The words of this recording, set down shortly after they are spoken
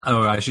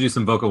Oh, I should do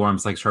some vocal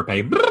warms like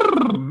Sharpay.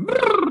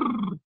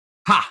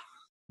 Ha!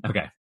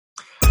 Okay.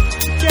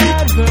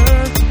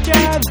 Together.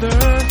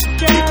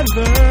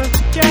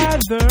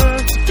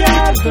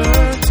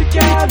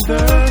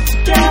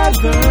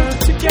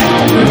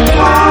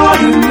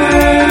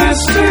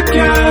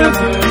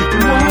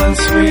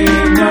 Once we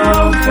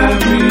know that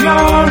we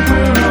are,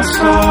 we're all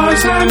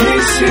stars, and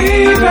we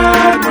see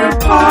that we're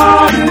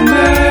part in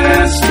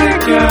this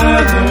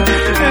together.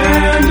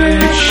 And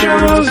it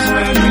shows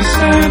when we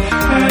stand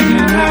hand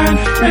in hand,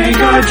 make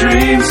our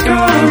dreams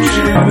come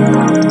true.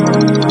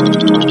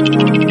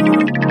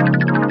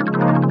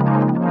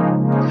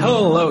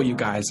 Hello, you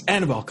guys,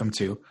 and welcome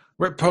to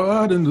We're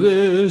Part in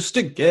This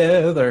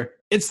Together.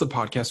 It's the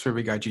podcast where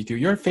we guide you through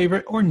your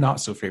favorite or not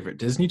so favorite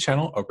Disney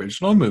Channel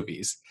original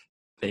movies.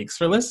 Thanks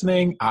for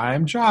listening.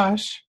 I'm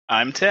Josh.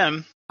 I'm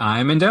Tim.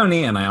 I'm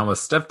Indoni, and I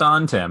almost stepped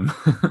on Tim.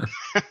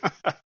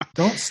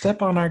 Don't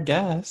step on our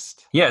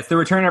guest. Yeah, it's the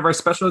return of our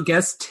special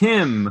guest,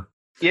 Tim.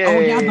 Yay. Oh,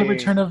 yeah, the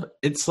return of,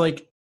 it's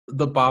like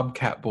the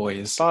Bobcat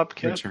Boys.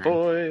 Bobcat return.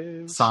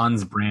 Boys.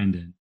 Sans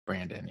Brandon.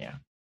 Brandon, yeah.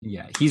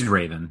 Yeah, he's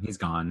Raven. He's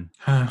gone.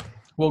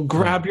 Well,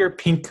 grab your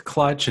pink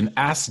clutch and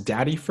ask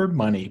Daddy for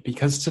money,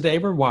 because today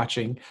we're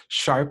watching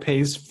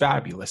Sharpay's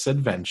Fabulous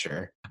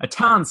Adventure. A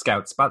talent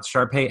scout spots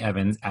Sharpay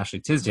Evans, Ashley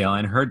Tisdale,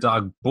 and her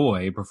dog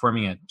Boy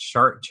performing a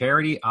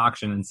charity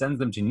auction and sends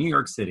them to New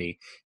York City.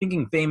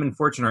 Thinking fame and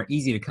fortune are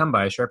easy to come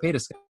by, Sharpay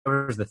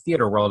discovers the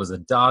theater world is a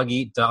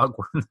dog-eat-dog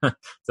world.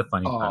 It's a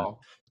funny pun.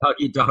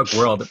 Dog-eat-dog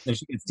world. And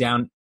she gets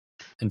down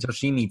until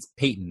she meets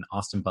Peyton,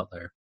 Austin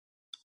Butler,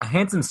 a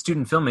handsome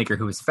student filmmaker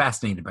who is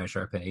fascinated by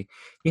Sharpay.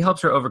 He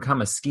helps her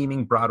overcome a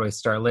scheming Broadway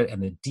starlet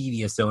and the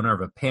devious owner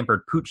of a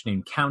pampered pooch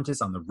named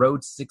Countess on the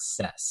road to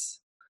success.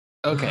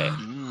 Okay,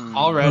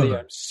 already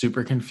I'm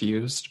super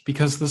confused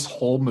because this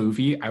whole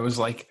movie, I was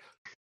like,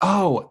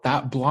 oh,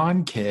 that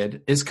blonde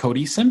kid is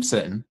Cody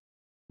Simpson.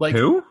 Like,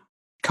 who?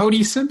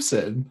 Cody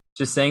Simpson.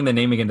 Just saying the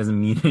name again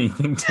doesn't mean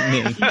anything to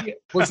me. He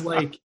was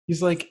like,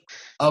 he's like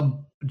a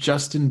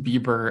Justin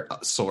Bieber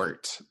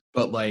sort,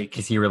 but like...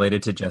 Is he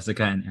related to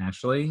Jessica and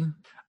Ashley?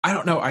 I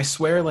don't know. I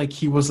swear like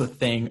he was a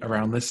thing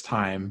around this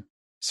time.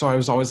 So I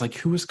was always like,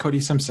 who is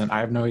Cody Simpson? I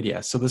have no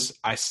idea. So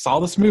I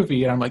saw this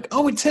movie and I'm like,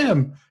 oh, it's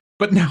him.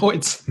 But now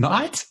it's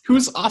not?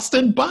 Who's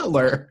Austin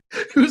Butler?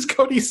 Who's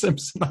Cody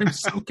Simpson? I'm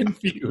so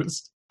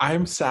confused.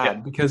 I'm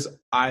sad because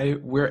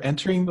we're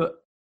entering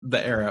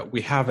the era.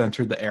 We have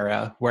entered the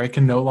era where I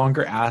can no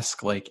longer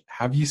ask, like,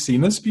 have you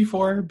seen this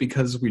before?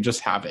 Because we just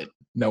haven't.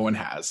 No one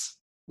has.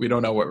 We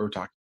don't know what we're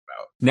talking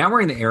about. Now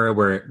we're in the era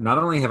where not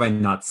only have I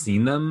not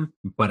seen them,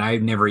 but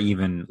I've never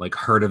even like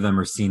heard of them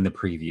or seen the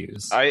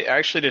previews. I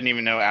actually didn't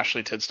even know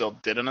Ashley Tisdale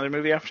did another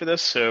movie after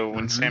this. So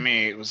when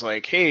Sammy was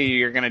like, hey,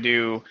 you're going to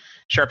do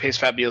Sharpay's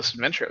Fabulous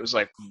Adventure, it was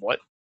like, what?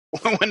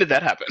 When did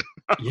that happen?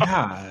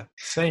 Yeah,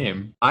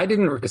 same.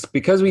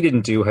 Because we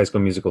didn't do High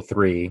School Musical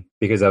 3,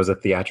 because that was a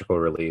theatrical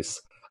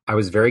release, I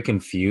was very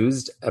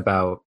confused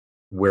about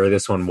where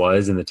this one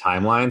was in the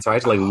timeline. So I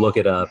had to like look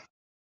it up.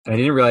 And I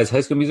didn't realize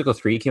High School Musical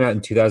 3 came out in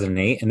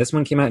 2008, and this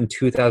one came out in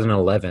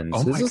 2011.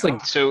 So this is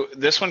like... So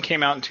this one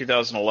came out in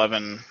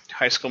 2011.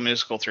 High School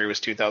Musical 3 was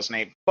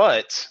 2008.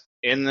 But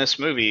in this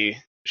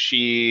movie,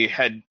 she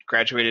had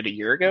graduated a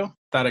year ago.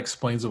 That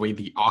explains away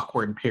the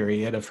awkward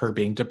period of her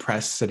being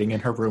depressed, sitting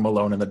in her room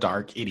alone in the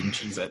dark, eating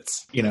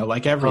Cheez-Its,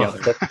 like every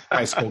other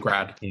high school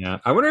grad. Yeah.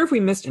 I wonder if we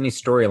missed any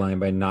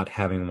storyline by not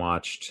having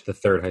watched the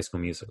third High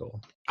School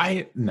Musical.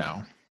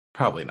 No,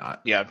 probably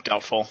not. Yeah,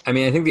 doubtful. I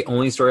mean, I think the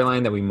only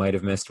storyline that we might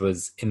have missed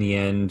was, in the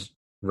end,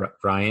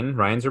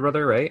 Ryan's her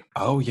brother, right?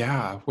 Oh,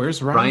 yeah.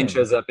 Where's Ryan? Ryan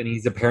shows up, and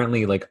he's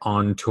apparently, like,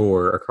 on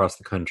tour across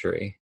the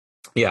country.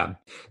 Yeah.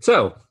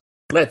 So...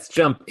 let's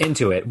jump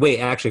into it. Wait,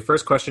 actually,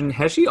 first question.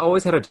 Has she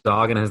always had a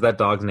dog, and has that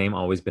dog's name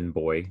always been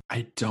Boy?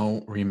 I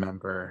don't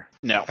remember.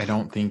 No. I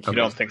don't think I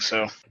don't think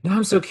so. No,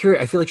 I'm so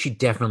curious. I feel like she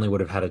definitely would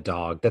have had a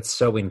dog. That's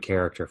so in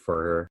character for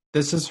her.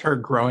 This is her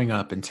growing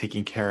up and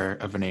taking care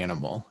of an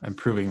animal and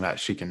proving that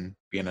she can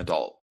be an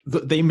adult.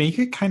 They make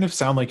it kind of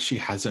sound like she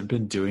hasn't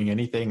been doing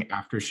anything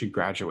after she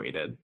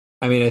graduated.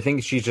 I mean, I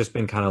think she's just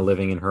been kind of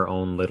living in her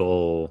own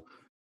little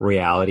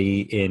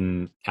reality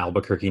in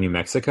Albuquerque, New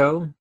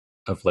Mexico,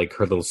 of like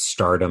her little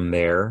stardom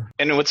there.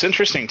 And what's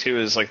interesting too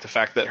is like the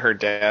fact that her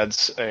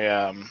dad's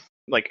a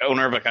like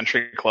owner of a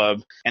country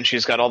club, and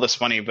she's got all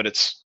this money, but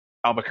it's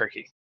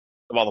Albuquerque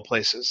of all the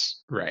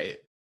places. Right.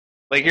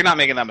 Like you're not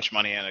making that much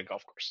money in a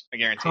golf course. I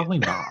guarantee. Probably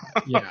not.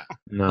 Yeah.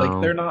 No.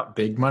 Like they're not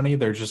big money.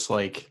 They're just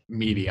like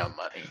medium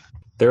money.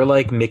 They're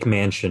like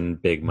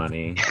McMansion big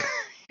money.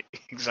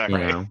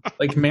 Exactly.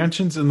 Like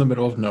mansions in the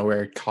middle of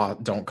nowhere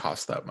don't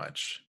cost that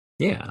much.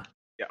 Yeah.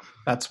 Yeah.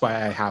 That's why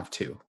I have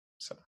two.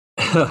 So.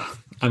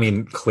 I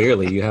mean,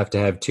 clearly you have to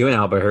have two in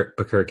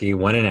Albuquerque,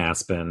 one in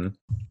Aspen.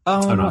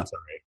 Oh, no,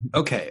 sorry.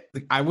 Okay.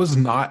 I was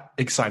not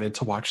excited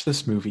to watch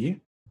this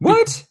movie.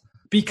 What?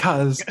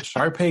 Because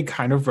Sharpay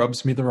kind of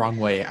rubs me the wrong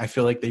way. I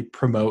feel like they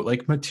promote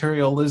like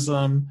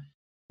materialism,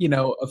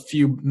 a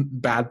few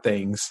bad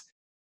things.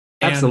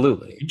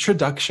 Absolutely. And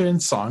introduction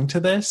song to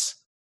this.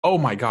 Oh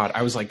my God.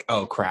 I was like,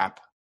 oh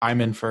crap.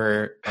 I'm in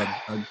for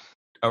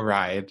a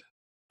ride.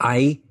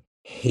 I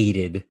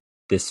hated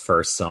this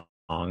first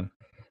song.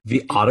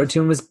 The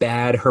autotune was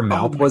bad. Her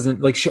mouth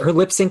wasn't like her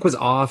lip sync was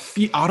off.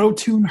 The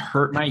auto-tune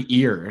hurt my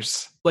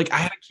ears. Like I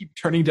had to keep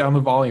turning down the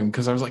volume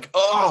because I was like,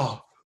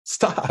 oh,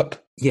 stop.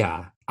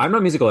 Yeah, I'm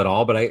not musical at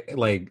all, but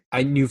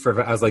I knew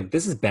I was like,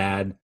 this is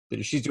bad.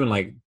 She's doing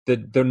like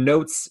the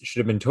notes should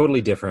have been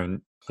totally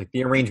different. Like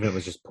the arrangement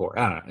was just poor.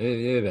 I don't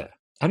know.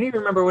 I don't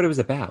even remember what it was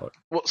about.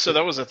 Well, so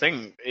that was the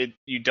thing.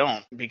 You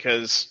don't,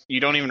 because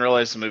you don't even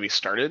realize the movie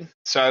started.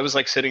 So I was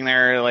like sitting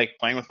there, like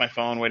playing with my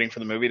phone, waiting for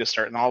the movie to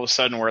start, and all of a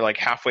sudden we're like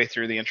halfway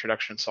through the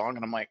introduction song,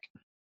 and I'm like,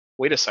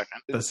 "Wait a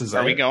second,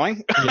 are we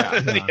going?"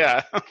 Yeah.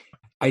 Yeah.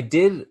 I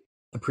did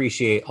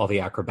appreciate all the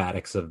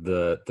acrobatics of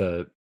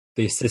the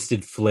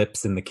assisted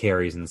flips and the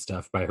carries and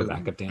stuff by her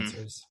backup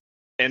dancers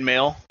and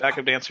male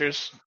backup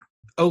dancers.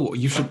 Oh,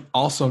 you should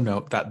also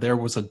note that there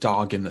was a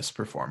dog in this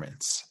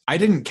performance. I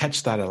didn't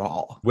catch that at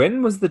all.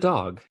 When was the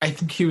dog? I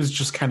think he was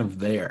just kind of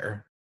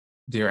there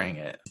during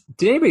it.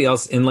 Did anybody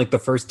else in like the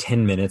first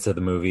 10 minutes of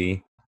the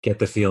movie get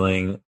the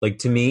feeling, like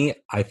to me,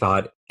 I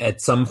thought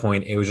at some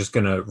point it was just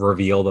going to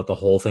reveal that the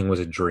whole thing was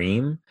a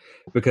dream,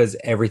 because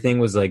everything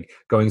was like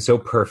going so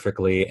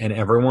perfectly and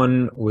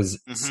everyone was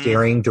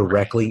staring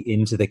directly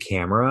into the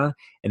camera,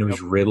 and it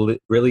was really,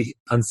 really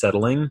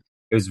unsettling.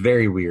 It was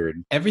very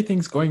weird.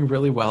 Everything's going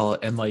really well,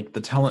 and like the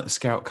talent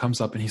scout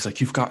comes up and he's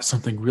like, "You've got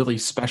something really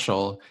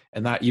special,"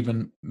 and that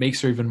even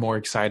makes her even more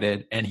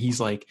excited. And he's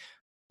like,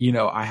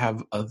 "I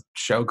have a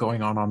show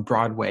going on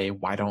Broadway.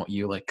 Why don't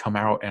you like come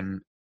out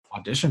and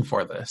audition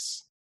for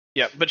this?"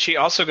 Yeah, but she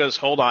also goes,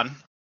 hold on.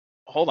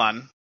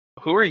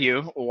 Who are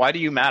you? Why do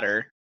you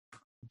matter?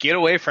 Get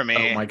away from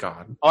me. Oh my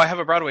God. Oh, I have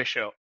a Broadway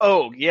show.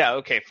 Oh, yeah,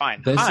 okay,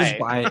 fine. This is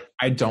why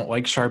I don't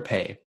like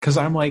Sharpay. Because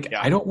I'm like,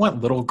 I don't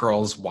want little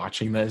girls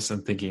watching this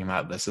and thinking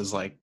that this is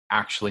like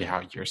actually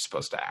how you're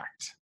supposed to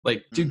act.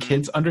 Like, do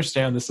kids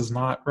understand this is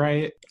not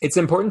right? It's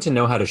important to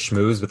know how to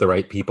schmooze with the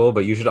right people,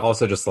 but you should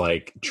also just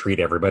like treat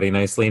everybody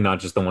nicely, not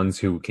just the ones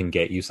who can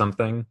get you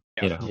something.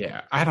 Yeah.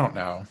 Yeah, I don't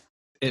know.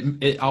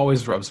 It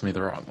always rubs me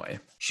the wrong way.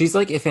 She's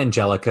like if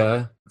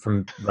Angelica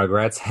from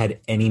Rugrats had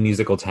any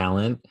musical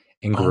talent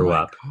and grew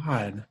up.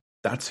 God,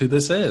 that's who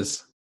this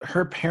is.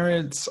 Her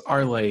parents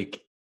are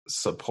like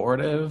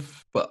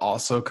supportive, but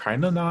also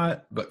kind of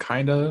not, but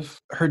kind of.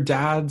 Her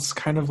dad's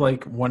kind of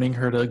like wanting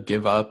her to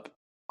give up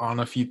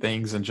on a few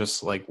things and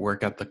just like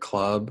work at the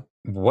club.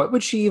 What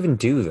would she even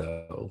do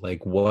though?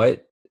 Like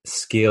what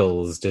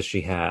skills does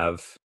she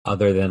have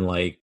other than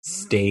like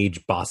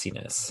stage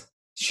bossiness?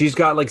 She's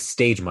got like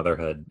stage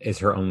motherhood is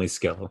her only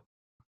skill.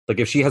 Like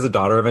if she has a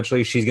daughter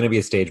eventually, she's going to be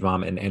a stage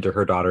mom and enter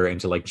her daughter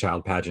into like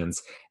child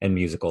pageants and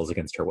musicals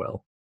against her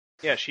will.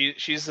 Yeah,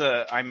 she's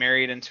I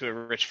married into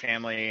another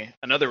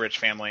rich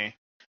family,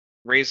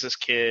 raised this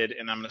kid,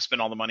 and I'm going to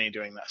spend all the money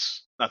doing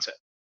this. That's it.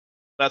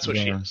 That's what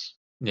she is.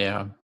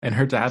 Yeah, and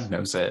her dad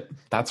knows it.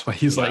 That's why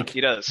he's like, he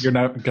does. You're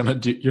not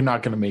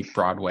gonna make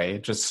Broadway.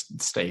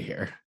 Just stay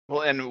here.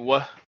 Well, and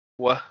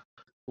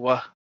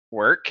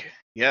work?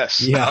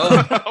 Yes.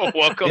 Yeah.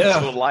 Welcome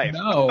to life.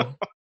 No.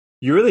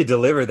 You really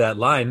delivered that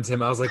line,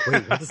 Tim. I was like,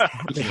 wait, what is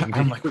happening?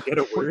 I'm like, get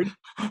a word?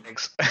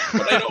 Thanks.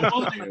 But I don't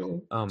want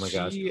to. Oh my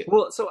gosh.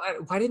 Well, so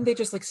why didn't they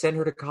just like send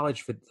her to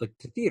college to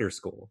theater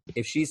school?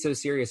 If she's so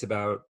serious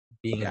about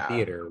being in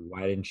theater,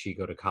 why didn't she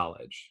go to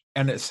college?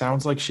 And it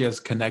sounds like she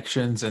has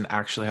connections and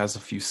actually has a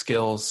few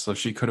skills, so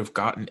she could have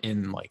gotten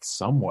in like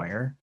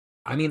somewhere.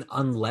 I mean,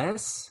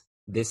 unless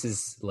this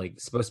is like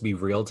supposed to be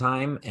real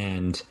time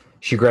and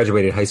she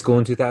graduated high school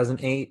in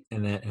 2008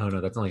 and then, oh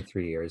no, that's only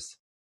 3 years.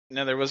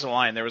 No, there was a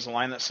line. There was a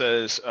line that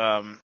says,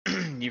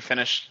 you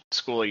finished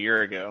school a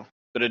year ago,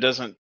 but it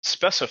doesn't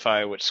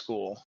specify which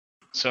school.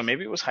 So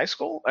maybe it was high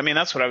school? I mean,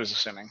 that's what I was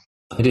assuming.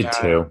 I did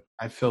too.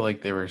 I feel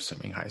like they were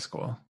assuming high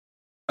school.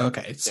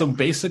 Okay, so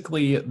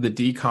basically the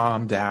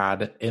DCOM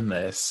dad in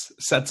this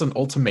sets an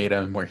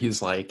ultimatum where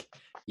he's like,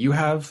 you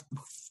have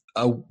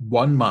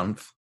 1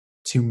 month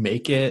to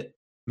make it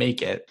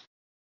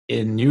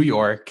in New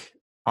York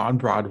on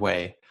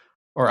Broadway,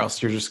 or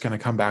else you're just going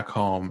to come back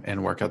home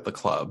and work at the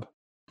club.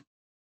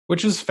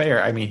 Which is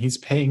fair. I mean,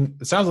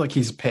 it sounds like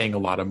he's paying a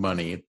lot of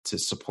money to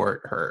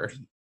support her.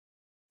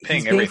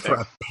 Paying everything for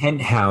a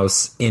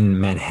penthouse in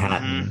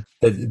Manhattan.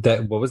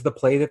 That what was the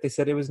play that they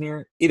said it was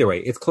near? Either way,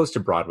 it's close to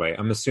Broadway.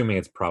 I'm assuming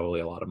it's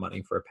probably a lot of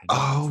money for a penthouse.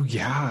 Oh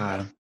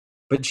yeah,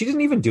 but she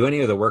didn't even do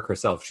any of the work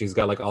herself. She's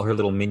got like all her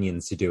little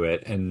minions to do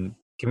it. And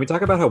can we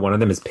talk about how one of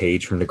them is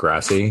Paige from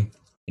Degrassi?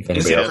 If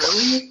anybody else,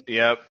 really?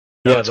 Yep.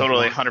 Yeah, no,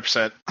 totally,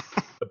 100%.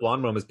 The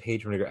blonde one was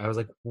Paige from Degrassi. I was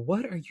like,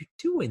 what are you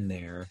doing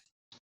there?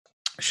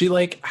 She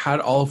like had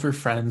all of her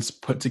friends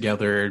put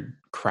together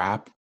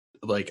crap,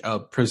 like a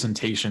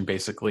presentation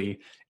basically,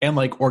 and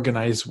like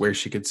organize where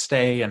she could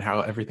stay and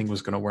how everything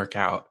was going to work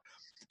out.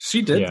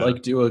 She did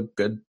like do a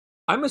good.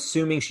 I'm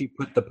assuming she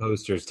put the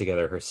posters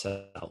together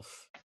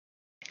herself.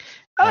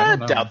 I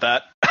doubt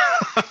that.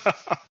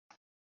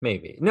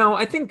 Maybe. No,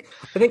 I think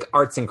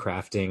arts and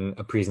crafting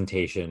a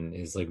presentation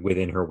is like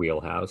within her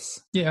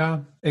wheelhouse. Yeah,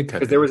 it could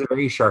Because be. there was a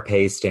very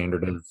Sharpay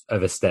standard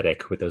of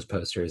aesthetic with those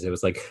posters. It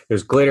was like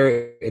there's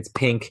glitter, it's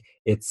pink,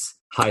 it's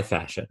high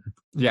fashion.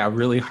 Yeah,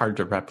 really hard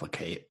to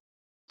replicate.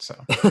 So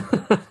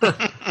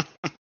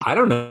I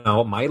don't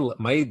know.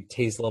 My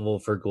taste level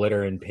for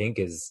glitter and pink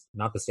is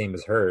not the same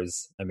as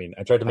hers. I mean,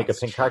 I tried to make a That's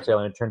pink true. cocktail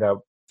and it turned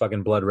out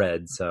fucking blood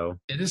red. So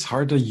it is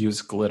hard to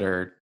use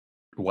glitter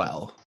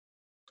well.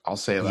 I'll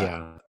say that.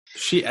 yeah,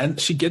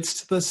 She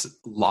gets to this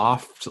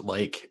loft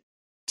like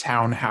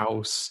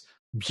townhouse,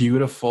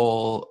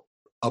 beautiful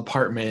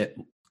apartment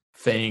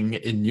thing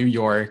in New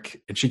York,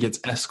 and she gets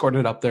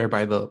escorted up there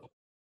by the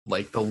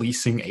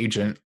leasing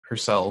agent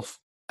herself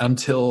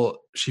until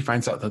she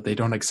finds out that they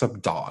don't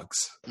accept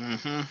dogs.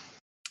 Mm-hmm.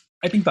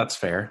 I think that's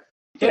fair.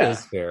 that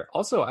is fair.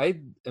 Also, I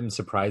am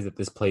surprised that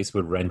this place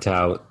would rent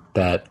out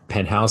that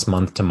penthouse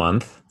month to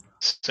month.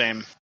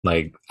 Same.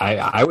 Like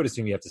I would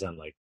assume you have to sign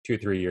like 2 or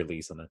 3 year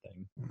lease on that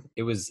thing.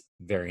 It was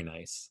very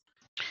nice.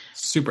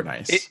 Super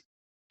nice.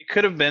 It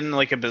could have been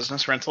like a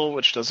business rental,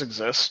 which does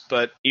exist,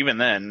 but even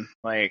then,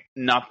 like,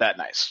 not that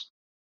nice.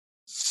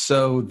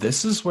 So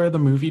this is where the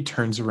movie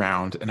turns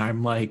around, and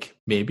I'm like,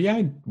 maybe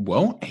I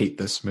won't hate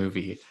this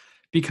movie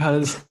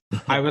because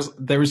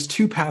there was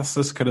two paths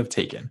this could have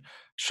taken.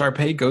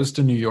 Sharpay goes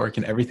to New York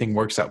and everything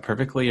works out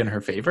perfectly in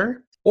her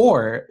favor,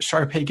 or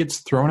Sharpay gets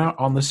thrown out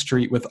on the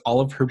street with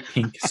all of her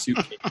pink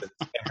suitcases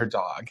and her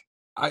dog.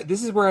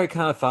 This is where I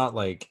kind of thought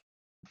like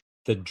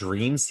the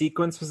dream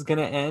sequence was going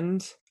to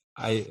end.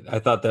 I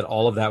thought that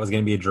all of that was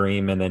going to be a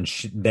dream, and then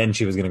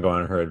she was going to go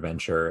on her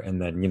adventure,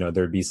 and then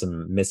there'd be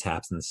some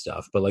mishaps and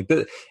stuff. But like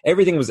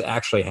everything was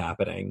actually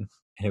happening,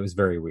 and it was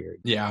very weird.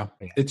 Yeah,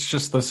 it's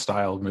just the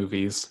style of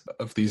movies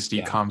of these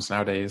DComs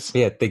nowadays.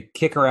 Yeah, they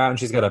kick her out, and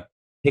she's got a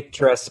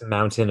picturesque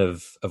mountain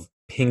of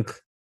pink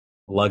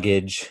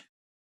luggage,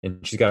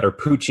 and she's got her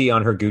Poochie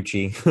on her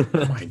Gucci.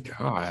 Oh my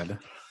god!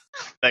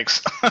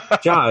 Thanks.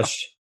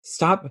 Josh,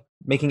 stop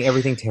making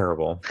everything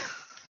terrible.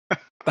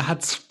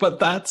 That's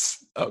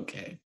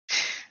okay.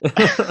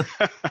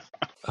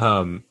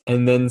 And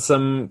then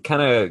some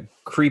kind of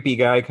creepy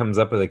guy comes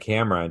up with a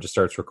camera and just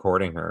starts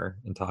recording her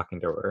and talking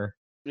to her.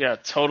 Yeah,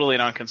 totally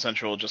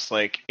non-consensual, just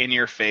like in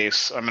your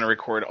face. I'm going to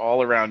record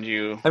all around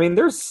you. I mean,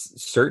 there's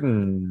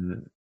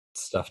certain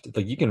stuff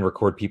like you can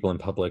record people in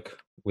public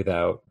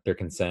without their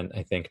consent,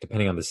 I think,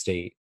 depending on the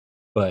state.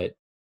 But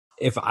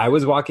if I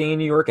was walking in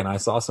New York and I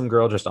saw some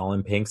girl just all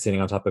in pink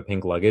sitting on top of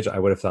pink luggage, I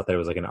would have thought that it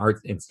was like an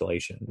art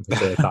installation,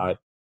 which I thought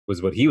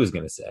was what he was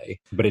going to say.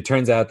 But it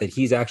turns out that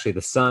he's actually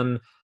the son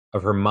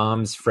of her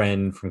mom's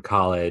friend from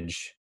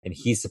college, and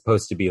he's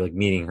supposed to be like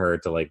meeting her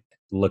to like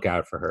look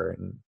out for her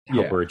and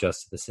help her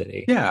adjust to the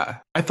city. Yeah,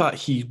 I thought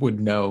he would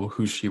know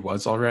who she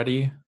was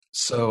already.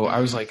 So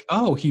I was like,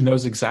 oh, he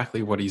knows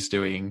exactly what he's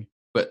doing,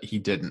 but he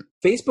didn't.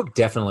 Facebook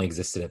definitely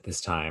existed at this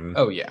time.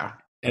 Oh, yeah.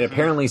 And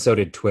apparently so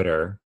did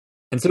Twitter.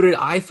 And so did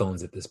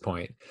iPhones at this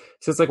point.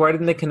 So it's like, why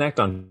didn't they connect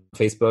on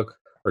Facebook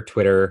or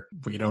Twitter?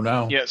 We don't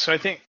know. Yeah, so I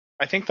think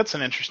that's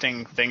an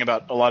interesting thing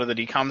about a lot of the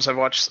DComs I've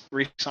watched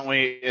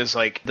recently is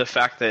like the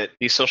fact that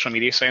these social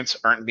media sites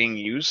aren't being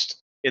used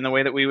in the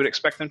way that we would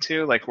expect them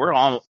to. Like, we're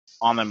all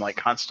on them like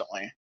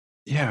constantly.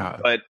 Yeah.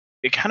 But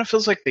it kind of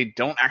feels like they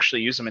don't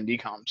actually use them in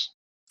DComs.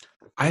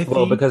 I think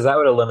Well, because that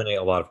would eliminate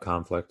a lot of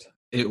conflict.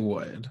 it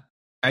would.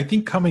 I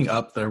think coming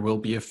up there will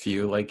be a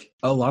few, like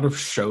a lot of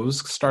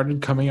shows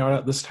started coming out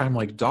at this time,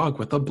 like Dog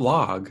with a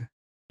Blog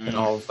and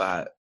all of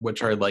that,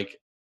 which are like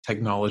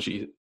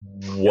technology.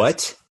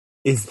 What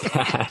is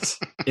that?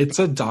 It's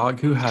a dog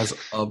who has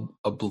a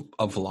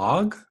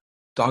vlog.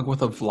 Dog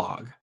with a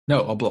vlog.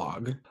 No, a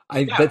blog.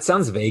 That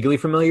sounds vaguely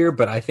familiar,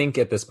 but I think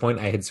at this point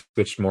I had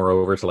switched more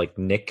over to like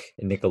Nick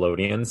and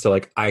Nickelodeon. So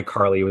like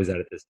iCarly was out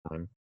at this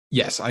time.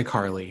 Yes,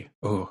 iCarly.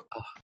 Oh.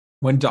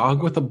 When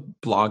Dog with a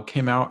Blog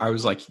came out, I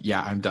was like,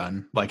 yeah, I'm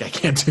done. Like, I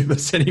can't do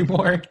this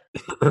anymore.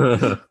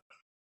 I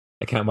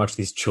can't watch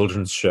these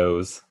children's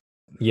shows.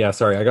 Yeah,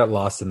 sorry, I got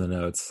lost in the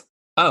notes.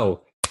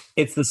 Oh,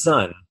 it's the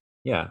son.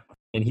 Yeah.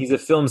 And he's a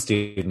film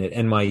student at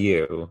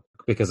NYU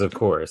because, of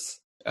course.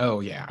 Oh,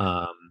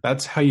 yeah.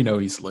 That's how you know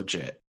he's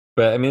legit.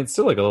 But, I mean, it's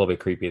still like a little bit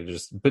creepy to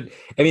just... But,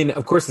 I mean,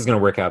 of course it's going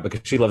to work out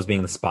because she loves being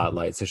in the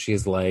spotlight. So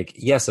she's like,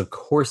 yes, of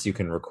course you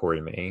can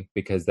record me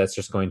because that's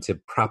just going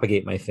to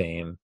propagate my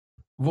fame.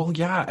 Well,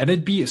 yeah, and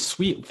it'd be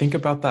sweet. Think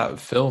about that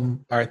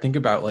film, or think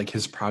about like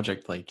his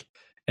project, like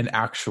an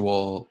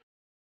actual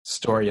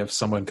story of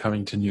someone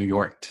coming to New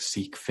York to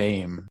seek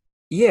fame.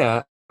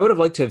 Yeah, I would have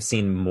liked to have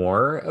seen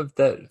more of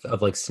that,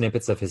 of like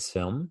snippets of his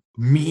film.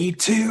 Me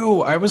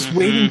too. I was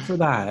waiting for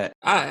that.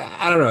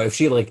 I don't know if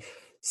she like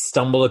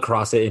stumbled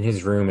across it in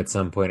his room at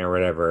some point or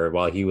whatever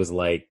while he was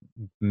like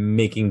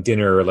making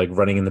dinner or like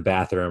running in the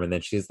bathroom, and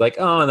then she's like,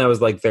 oh, and that was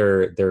like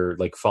their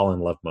like fall in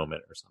love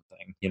moment or something,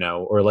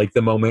 or like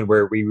the moment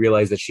where we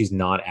realize that she's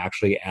not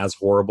actually as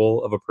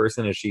horrible of a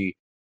person as she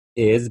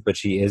is, but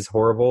she is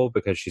horrible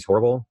because she's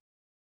horrible.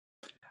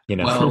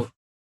 Well,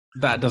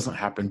 that doesn't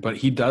happen, but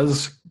he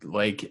does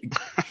like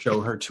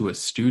show her to a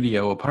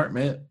studio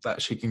apartment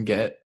that she can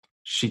get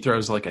she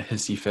throws like a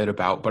hissy fit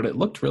about, but it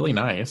looked really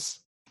nice.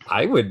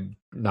 I would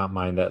not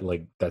mind that,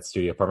 like, that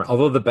studio apartment.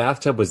 Although the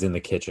bathtub was in the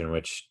kitchen,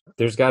 which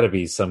there's got to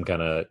be some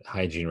kind of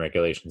hygiene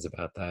regulations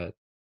about that.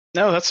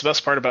 No, that's the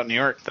best part about New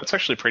York. That's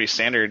actually pretty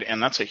standard,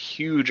 and that's a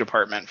huge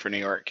apartment for New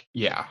York.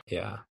 Yeah.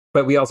 Yeah.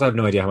 But we also have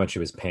no idea how much she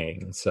was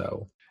paying,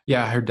 so.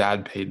 Yeah, her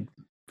dad paid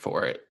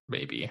for it,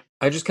 maybe.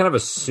 I just kind of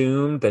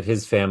assumed that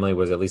his family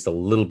was at least a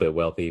little bit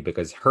wealthy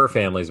because her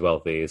family's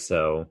wealthy,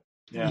 so.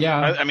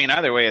 Yeah. I mean,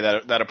 either way,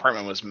 that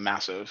apartment was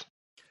massive.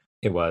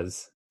 It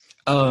was.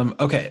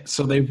 Okay,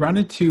 so they run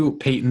into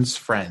Peyton's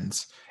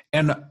friends,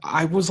 and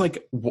I was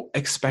like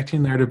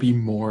expecting there to be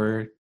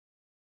more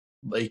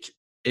like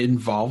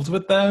involved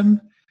with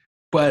them,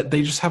 but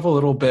they just have a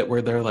little bit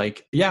where they're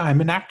like, yeah,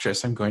 I'm an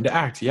actress, I'm going to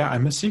act. Yeah,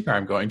 I'm a singer,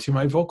 I'm going to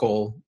my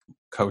vocal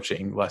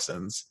coaching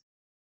lessons.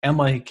 And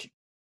like,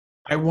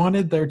 I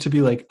wanted there to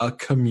be like a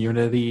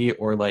community,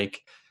 or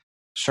like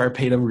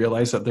Sharpay to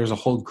realize that there's a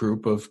whole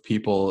group of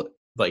people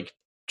like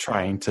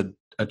trying to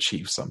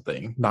achieve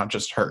something, not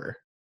just her.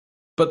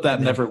 But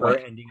that never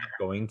went. Ending up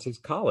going to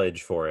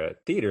college for it,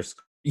 theater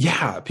school.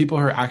 Yeah, people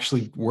are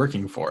actually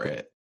working for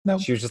it. No,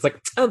 She was just like,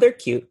 oh, they're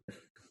cute.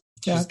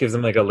 She Yeah. just gives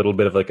them like a little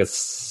bit of like a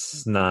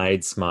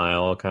snide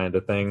smile kind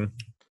of thing.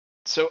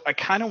 So I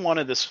kind of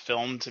wanted this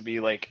film to be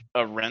like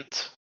a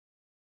Rent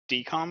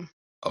decom,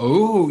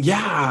 Oh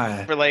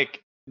yeah, for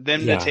like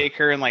them Yeah. to take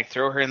her and like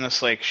throw her in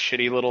this like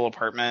shitty little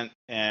apartment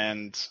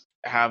and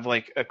have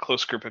like a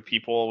close group of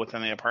people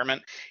within the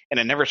apartment, and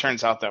it never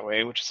turns out that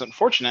way, which is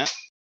unfortunate.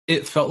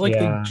 it felt like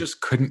Yeah. they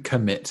just couldn't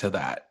commit to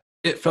that.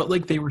 It felt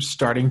like they were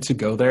starting to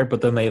go there,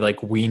 but then they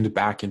like weaned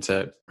back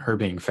into her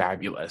being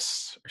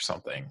fabulous or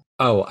something.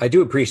 Oh, I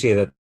do appreciate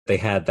that they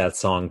had that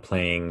song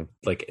playing,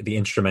 like the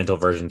instrumental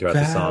version throughout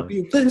the song.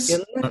 Fabulous.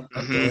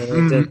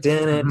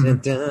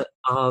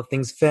 All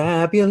things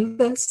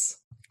fabulous.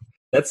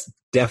 That's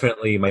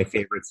definitely my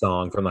favorite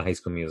song from the High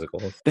School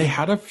Musical. They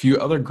had a few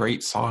other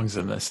great songs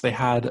in this. They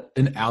had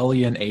an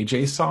Allie and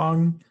AJ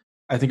song.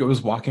 I think it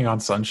was Walking on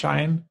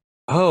Sunshine.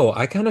 Oh,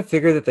 I kind of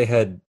figured that they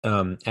had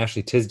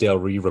Ashley Tisdale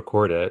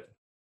re-record it.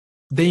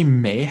 They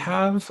may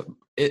have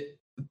it.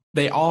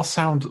 They all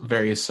sound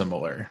very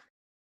similar.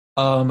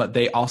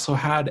 They also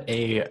had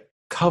a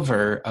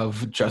cover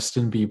of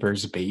Justin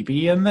Bieber's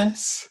Baby in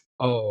this.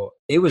 Oh,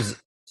 it was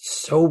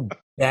so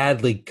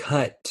badly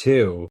cut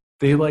too.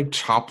 They like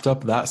chopped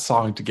up that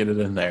song to get it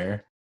in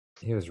there.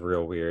 It was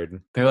real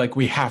weird. They're like,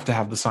 we have to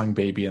have the song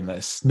Baby in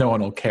this. No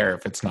one will care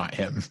if it's not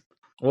him.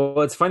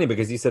 Well, it's funny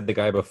because you said the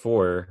guy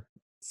before,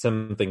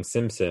 something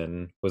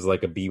Simpson, was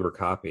like a Bieber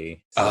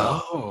copy. So.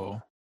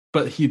 Oh.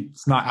 But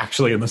he's not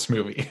actually in this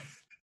movie.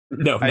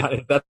 No,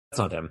 that's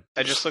not him.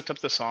 I just looked up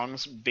the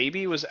songs.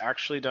 Baby was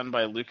actually done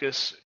by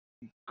Lucas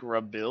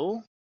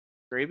Graybill.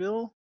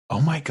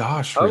 Oh my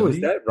gosh, Oh, really?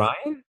 is that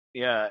Ryan?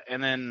 Yeah,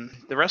 and then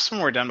the rest of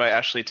them were done by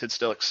Ashley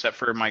Tisdale, except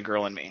for My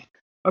Girl and Me.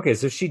 Okay,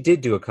 so she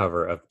did do a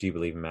cover of Do You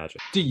Believe in Magic?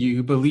 Do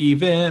you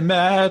believe in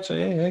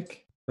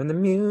magic? When the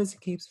music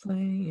keeps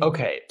playing.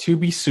 Okay, to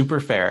be super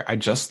fair, I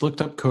just looked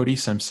up Cody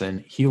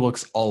Simpson. He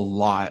looks a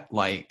lot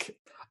like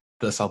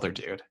this other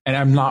dude. And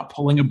I'm not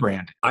pulling a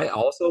brand. I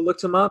also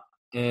looked him up,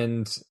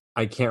 and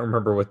I can't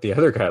remember what the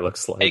other guy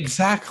looks like.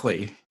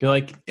 Exactly. You're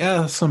like,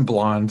 yeah, some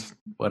blonde,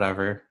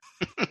 whatever.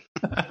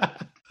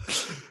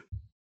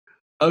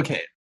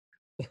 Okay.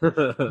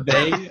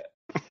 They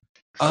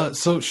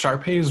so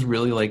Sharpay is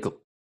really like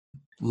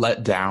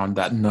let down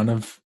that none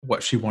of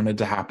what she wanted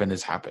to happen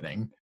is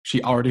happening.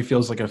 She already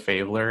feels like a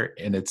failure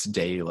in its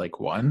day like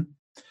one.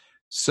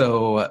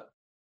 So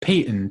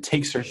Peyton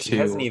takes her She to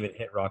hasn't even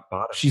hit rock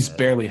bottom. she's yet.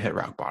 barely hit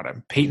rock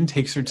bottom. Peyton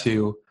takes her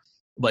to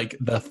like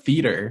the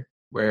theater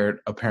where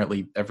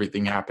apparently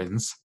everything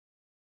happens.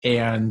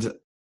 And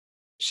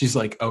she's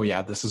like, oh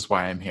yeah, this is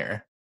why I'm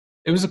here.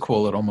 It was a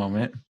cool little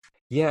moment.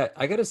 Yeah,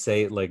 I gotta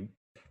say, like,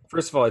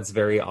 first of all, it's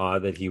very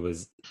odd that he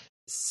was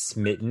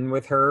smitten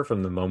with her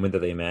from the moment that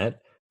they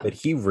met, but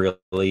he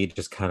really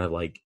just kind of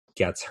like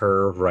gets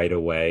her right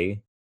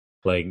away.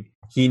 Like,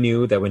 he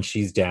knew that when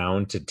she's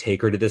down to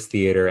take her to this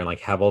theater and like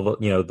have all the,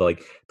 you know, the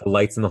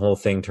lights and the whole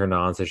thing turned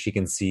on so she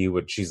can see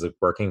what she's like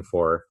working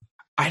for.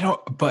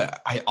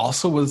 But I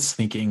also was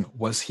thinking,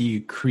 was he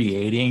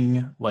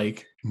creating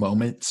like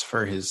moments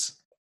for his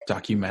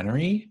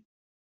documentary?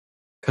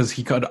 Because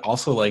he could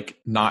also like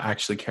not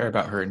actually care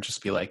about her and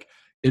just be like,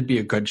 it'd be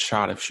a good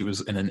shot if she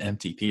was in an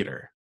empty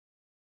theater.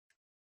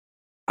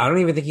 I don't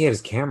even think he had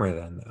his camera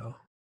then, though.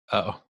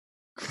 Oh.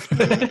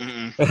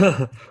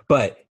 Mm-mm.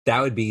 But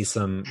that would be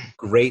some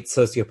great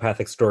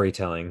sociopathic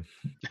storytelling.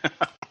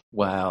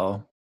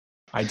 Well,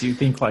 I do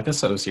think like a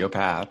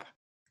sociopath.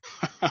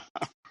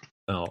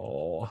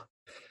 Oh,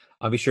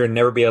 I'll be sure to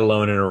never be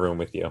alone in a room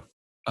with you.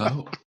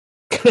 Oh.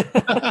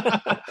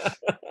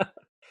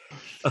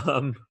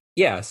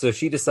 Yeah, so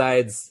she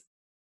decides,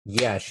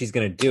 yeah, she's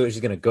gonna do it.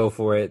 She's gonna go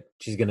for it.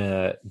 She's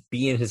gonna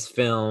be in his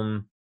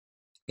film,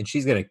 and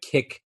she's gonna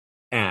kick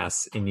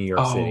ass in New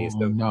York City.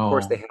 So no. of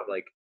course they have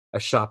like a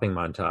shopping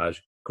montage.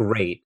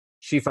 Great.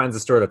 She finds a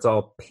store that's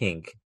all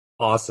pink.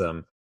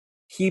 Awesome.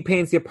 He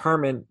paints the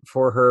apartment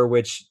for her,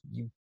 which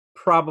you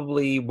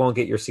probably won't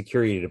get your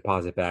security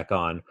deposit back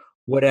on.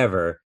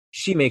 Whatever.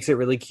 She makes it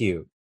really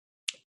cute.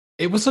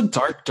 It was a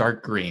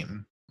dark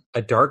green.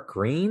 A dark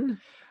green?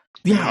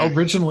 Yeah,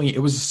 originally it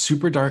was a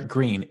super dark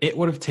green. It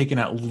would have taken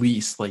at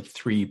least like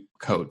 3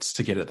 coats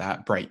to get it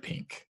that bright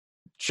pink.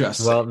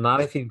 Just Well,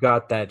 not if you've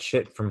got that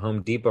shit from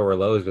Home Depot or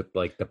Lowe's with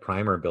like the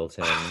primer built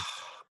in.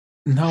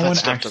 No That one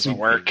stuff actually doesn't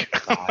work. did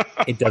that.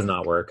 It does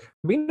not work.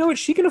 But you know what?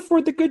 She can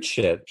afford the good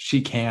shit.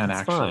 She can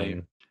It's actually.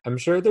 fine. I'm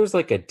sure there's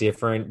like a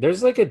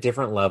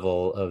different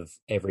level of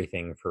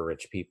everything for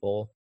rich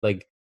people.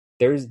 Like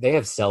they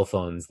have cell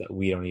phones that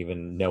we don't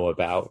even know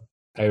about.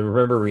 I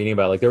remember reading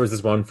about like there was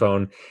this one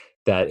phone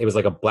that it was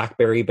like a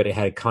BlackBerry, but it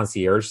had a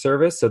concierge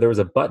service. So there was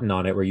a button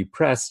on it where you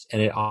pressed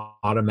and it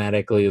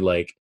automatically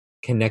like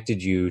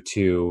connected you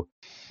to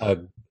a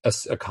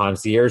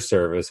concierge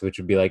service, which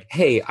would be like,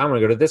 hey, I want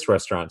to go to this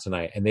restaurant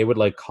tonight. And they would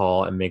like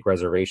call and make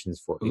reservations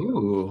for you.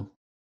 Ooh.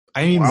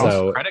 I mean, Wow. most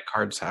So- credit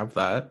cards have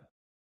that.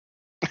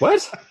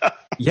 What?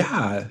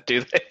 Yeah.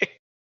 Do they?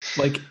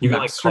 Like You can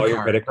like call your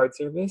MasterCard. credit card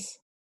service?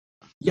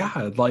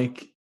 Yeah,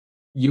 like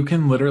you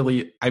can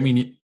literally, I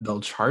mean,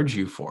 they'll charge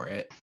you for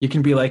it. You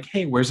can be like,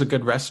 hey, where's a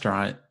good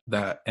restaurant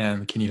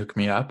and can you hook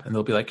me up? And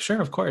they'll be like,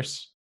 sure, of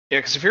course. Yeah,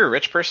 because if you're a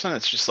rich person,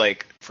 it's just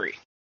like free.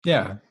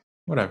 Yeah,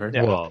 whatever.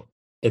 Yeah. Well,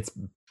 it's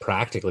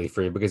practically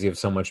free because you have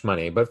so much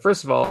money. But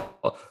first of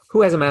all,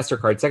 who has a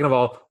MasterCard? Second of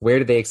all, where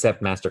do they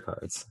accept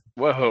MasterCards?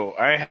 Whoa,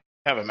 I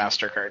have a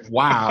MasterCard.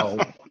 Wow.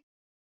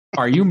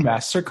 Are you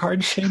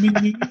MasterCard shaming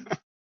me?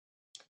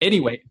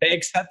 Anyway, they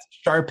accept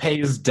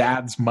Sharpay's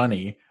dad's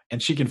money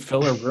and she can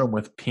fill her room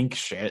with pink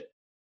shit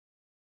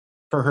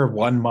for her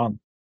 1 month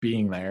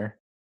being there.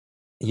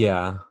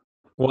 Yeah.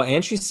 Well,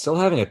 and she's still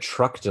having a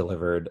truck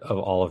delivered of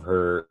all of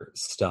her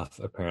stuff,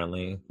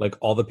 apparently. Like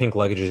all the pink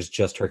luggage is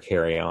just her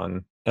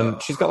carry-on. And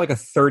Ugh. she's got like a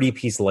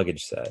 30-piece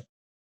luggage set.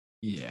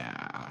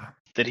 Yeah.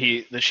 That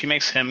she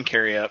makes him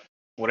carry up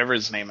whatever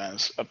his name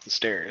is up the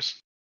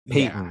stairs.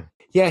 Peyton.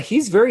 Yeah,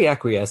 he's very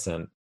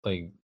acquiescent.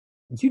 Like,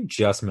 you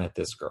just met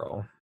this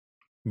girl.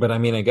 But I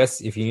mean, I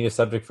guess if you need a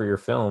subject for your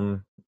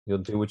film, you'll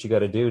do what you got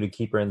to do to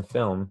keep her in the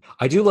film.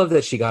 I do love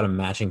that she got a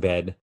matching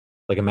bed,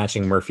 like a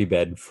matching Murphy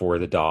bed for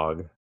the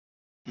dog.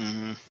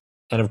 Hmm.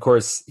 And of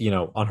course, you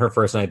know, on her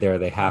first night there,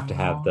 they have to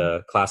have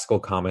the classical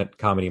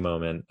comedy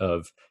moment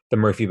of the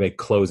Murphy bed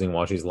closing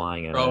while she's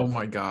lying in Oh it,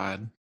 my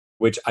god.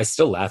 which I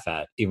still laugh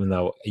at, even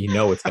though you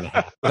know it's going to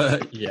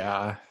happen.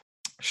 Yeah.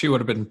 She would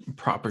have been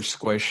proper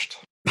squished.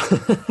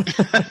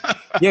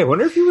 Yeah, I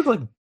wonder if he would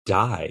like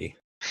die.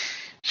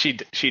 She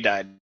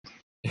died.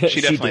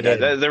 She definitely did.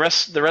 died. The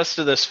rest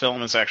of this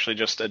film is actually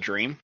just a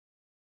dream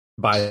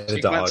By the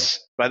dog.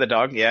 sequence by the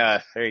dog.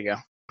 Yeah, there you go.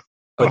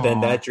 But then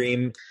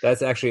Aw.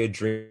 that's actually a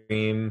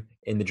dream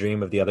in the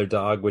dream of the other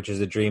dog, which is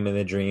a dream in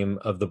the dream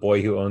of the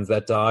boy who owns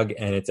that dog,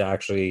 and it's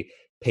actually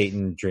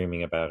Peyton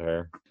dreaming about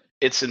her.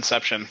 It's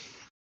Inception.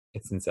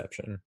 It's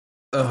Inception.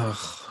 Ugh.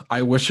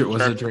 I wish it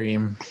was a Sharp-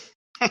 dream.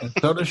 And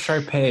so does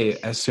Sharpay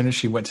as soon as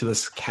she went to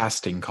this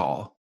casting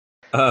call.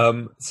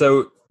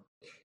 So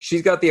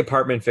she's got the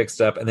apartment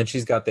fixed up, and then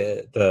she's got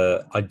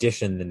the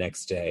audition the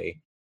next day.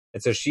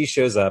 And so she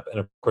shows up, and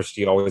of course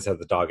she always has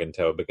the dog in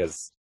tow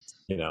because,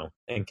 you know,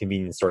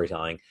 inconvenient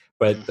storytelling.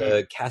 But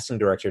the casting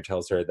director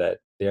tells her that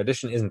the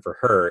audition isn't for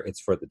her, it's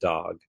for the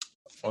dog.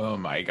 Oh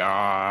my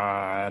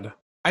god.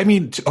 I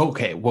mean,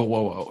 okay,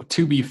 whoa.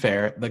 To be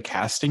fair, the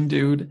casting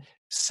dude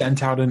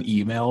sent out an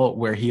email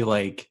where he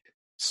like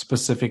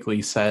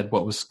specifically said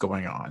what was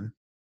going on.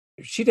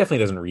 She definitely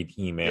doesn't read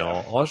email.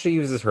 Yeah. All she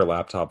uses her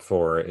laptop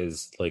for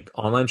is like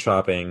online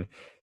shopping,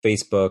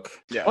 Facebook.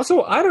 Yeah.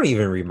 Also, I don't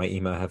even read my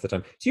email half the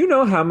time. Do you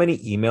know how many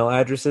email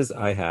addresses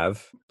I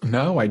have?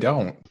 No, I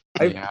don't.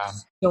 I have Yeah.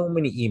 so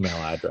many email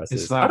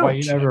addresses. Is I that don't why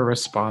you check. never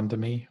respond to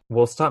me?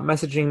 Well, stop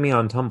messaging me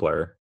on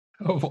Tumblr.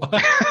 Oh, what?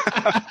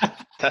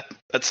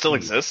 that still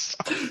exists.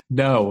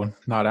 No,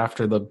 not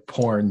after the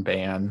porn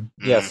ban.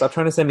 Yeah, stop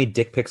trying to send me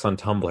dick pics on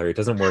Tumblr. It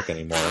doesn't work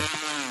anymore.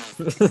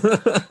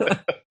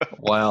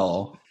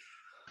 Well,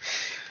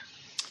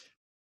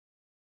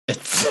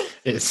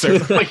 it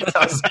certainly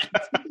doesn't.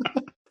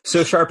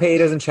 So Sharpay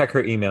doesn't check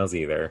her emails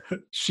either.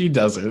 She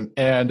doesn't,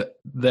 and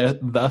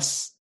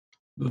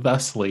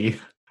thusly,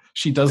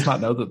 she does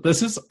not know that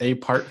this is a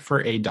part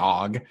for a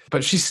dog. But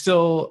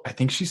I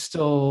think she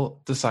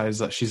still decides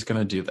that she's going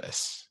to do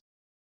this.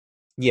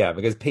 Yeah,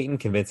 because Peyton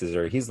convinces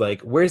her. He's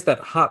like, "Where's that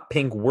hot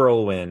pink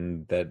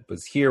whirlwind that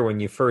was here when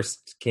you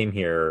first came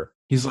here?"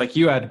 He's like,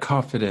 you had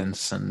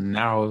confidence, and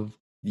now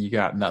you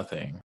got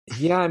nothing.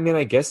 Yeah, I mean,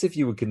 I guess if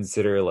you would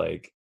consider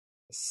like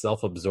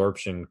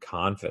self-absorption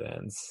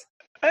confidence.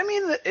 I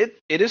mean,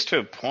 it is to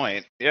a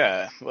point.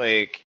 Yeah,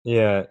 like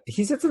Yeah,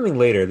 he said something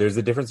later. There's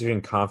a difference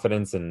between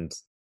confidence and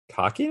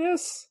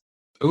cockiness.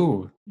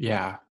 Ooh,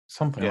 yeah,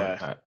 something Yeah. like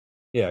that.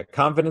 Yeah,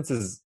 confidence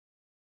is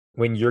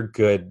when you're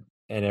good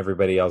and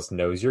everybody else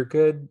knows you're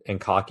good, and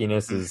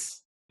cockiness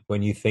is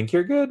when you think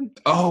you're good.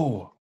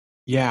 Oh,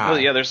 yeah. well,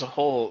 yeah. There's a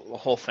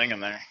whole thing in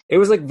there. It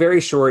was like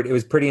very short. It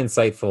was pretty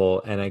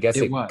insightful, and I guess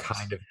It it was.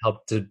 kind of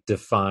helped to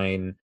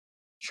define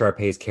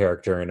Sharpay's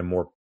character in a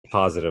more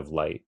positive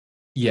light.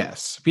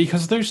 Yes,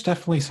 because there's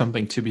definitely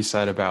something to be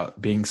said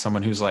about being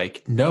someone who's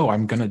like, no,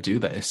 I'm gonna do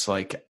this,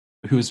 like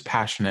who's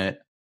passionate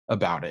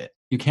about it.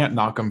 You can't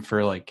knock them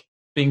for like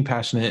being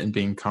passionate and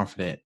being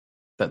confident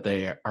that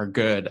they are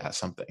good at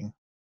something.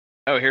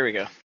 Oh, here we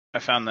go. I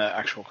found the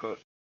actual quote.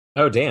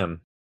 Oh,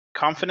 damn.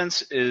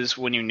 Confidence is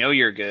when you know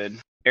you're good.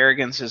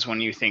 Arrogance is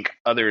when you think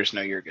others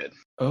know you're good.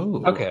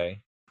 Oh,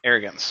 Okay.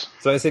 Arrogance.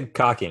 So I said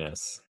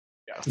cockiness.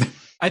 Yeah.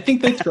 I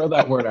think they throw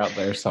that word out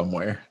there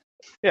somewhere.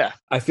 Yeah.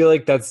 I feel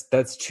like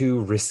that's too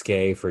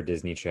risque for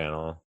Disney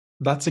Channel.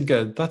 That's a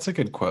good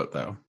quote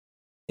though.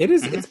 It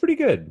is. Mhm. It's pretty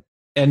good.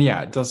 And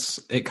yeah,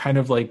 it kind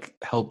of like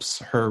helps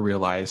her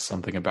realize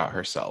something about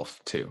herself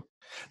too.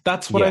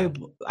 That's what Yeah.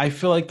 I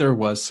feel like there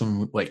was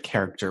some like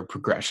character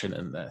progression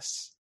in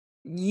this.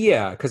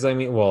 Yeah, because I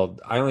mean, well,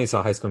 I only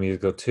saw High School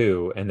Musical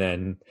 2, and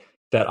then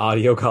that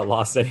audio got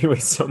lost anyway,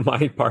 so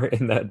my part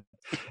in that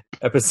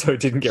episode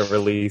didn't get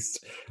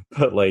released.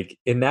 But like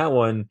in that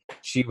one,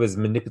 she was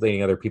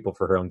manipulating other people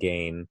for her own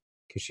gain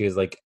because she was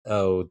like,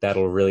 "Oh,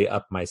 that'll really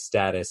up my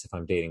status if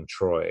I'm dating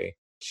Troy."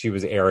 She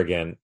was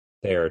arrogant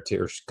there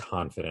too, or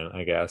confident,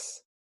 I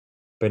guess.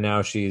 But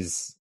now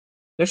she's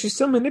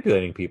still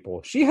manipulating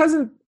people. She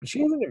hasn't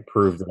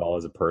improved at all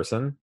as a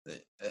person.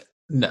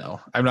 No,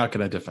 I'm not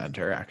going to defend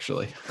her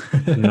actually.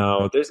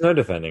 No, there's no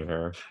defending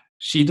her.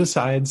 She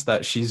decides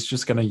that she's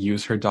just going to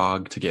use her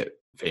dog to get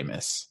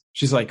famous.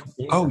 She's like,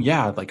 "Oh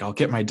yeah, like I'll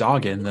get my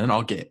dog in, then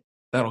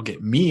that'll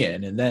get me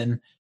in, and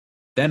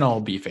then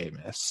I'll be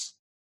famous."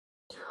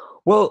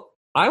 Well,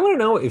 I want to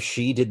know if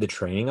she did the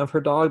training of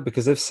her dog,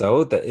 because if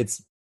so, that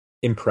it's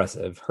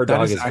impressive. Her That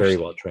dog is is very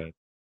well trained.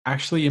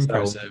 Actually So-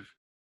 impressive.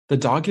 The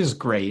dog is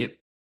great.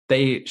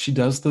 She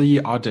does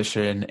the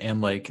audition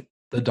and like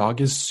the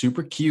dog is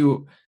super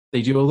cute.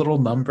 They do a little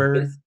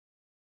number.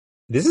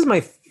 This is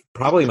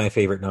probably my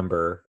favorite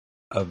number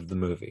of the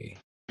movie.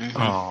 Mhm.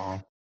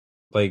 Oh,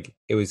 Like,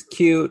 it was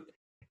cute.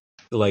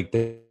 Like,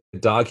 the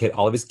dog hit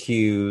all of his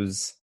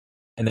cues,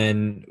 and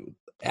then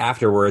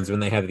afterwards, when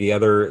they have the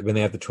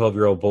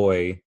 12-year-old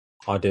boy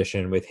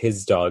audition with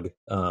his dog,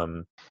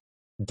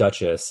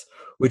 Duchess,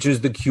 which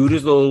is the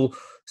cutest little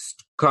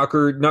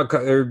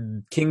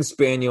King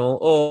Spaniel.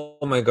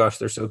 Oh my gosh,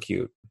 they're so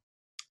cute.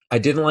 I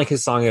didn't like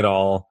his song at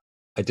all.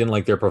 I didn't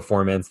like their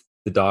performance.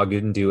 The dog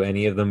didn't do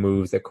any of the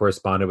moves that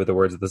corresponded with the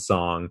words of the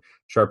song.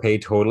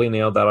 Sharpay totally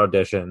nailed that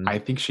audition. I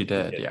think she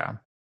did. Yeah.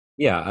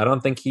 Yeah, I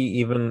don't think he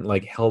even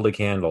like held a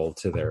candle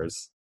to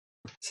theirs.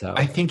 So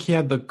I think he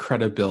had the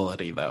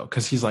credibility though,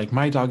 because he's like,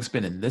 my dog's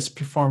been in this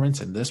performance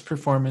and this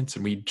performance,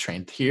 and we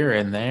trained here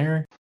and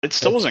there. It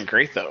still wasn't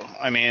great though.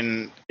 I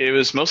mean, it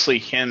was mostly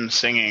him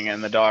singing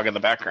and the dog in the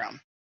background.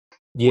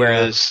 yeah,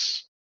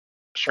 Whereas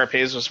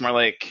Sharpay's was more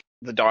like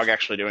the dog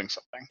actually doing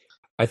something.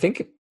 I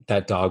think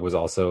that dog was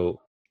also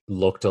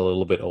looked a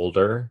little bit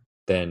older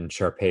than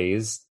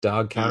Sharpay's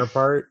dog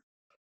counterpart.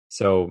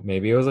 So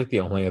maybe it was like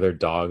the only other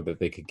dog that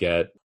they could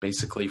get.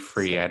 Basically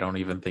free. I don't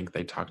even think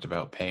they talked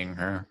about paying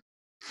her.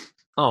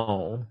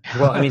 Oh,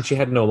 well, I mean, she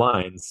had no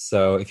lines.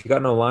 So if you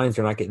got no lines,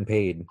 you're not getting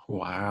paid.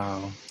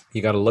 Wow.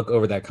 You got to look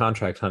over that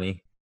contract,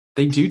 honey.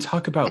 They do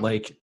talk about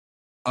like,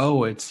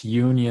 oh, it's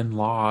union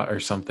law or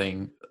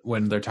something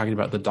when they're talking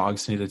about the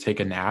dogs need to take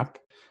a nap.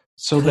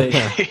 So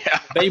Yeah.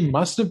 they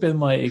must have been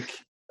like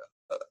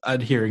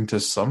adhering to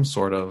some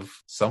sort of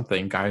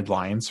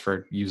guidelines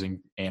for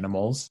using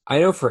animals. I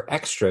know for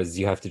extras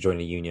you have to join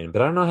a union,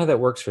 but I don't know how that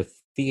works for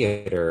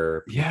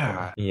theater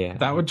people. Yeah.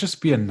 That would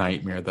just be a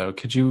nightmare though.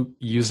 Could you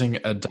using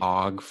a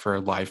dog for a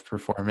live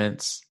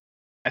performance?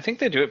 I think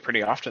they do it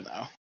pretty often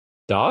though.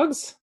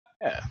 Dogs?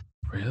 Yeah.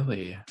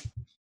 Really?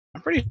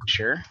 I'm pretty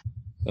sure.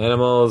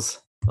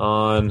 Animals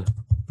on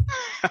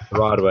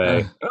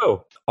Broadway.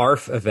 Oh,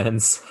 ARF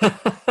events.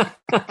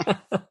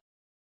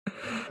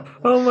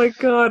 Oh my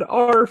god,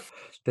 ARF.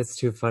 That's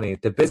too funny.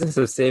 The business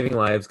of saving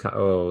lives.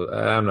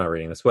 I'm not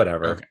reading this.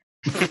 Whatever.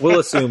 Okay. We'll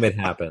assume it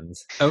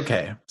happens.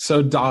 Okay,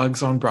 so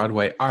dogs on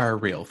Broadway are a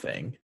real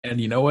thing. And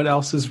you know what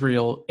else is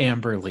real?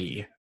 Amber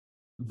Lee,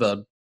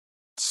 the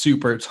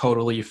super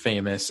totally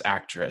famous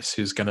actress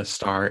who's going to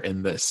star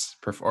in this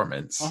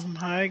performance. Oh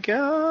my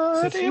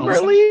god, So she Amber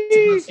was-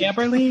 Lee!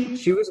 Amber Lee?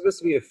 She was supposed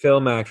to be a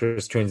film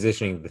actress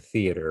transitioning to the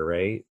theater,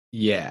 right?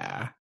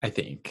 Yeah, I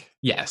think.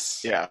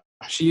 Yes. Yeah.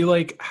 She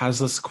like has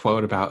this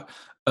quote about,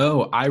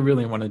 "Oh, I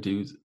really want to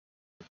do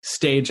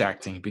stage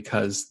acting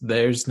because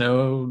there's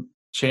no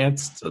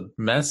chance to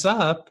mess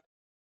up."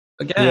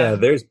 Again, Yeah,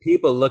 there's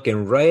people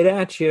looking right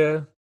at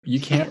you. you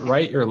can't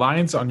write your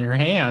lines on your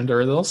hand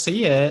or they'll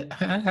see it.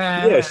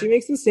 Yeah, she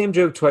makes the same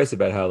joke twice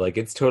about how like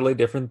it's totally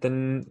different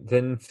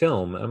than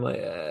film. I'm like,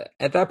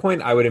 at that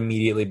point, I would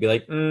immediately be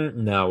like,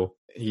 no,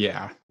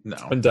 Yeah, no.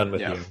 I'm done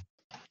with Yeah. you.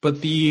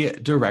 But the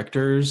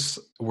directors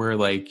were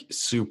like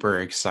super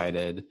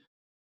excited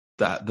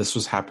that this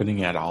was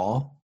happening at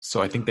all.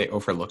 So I think they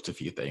overlooked a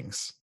few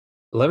things.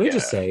 Let me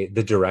just Yeah. say,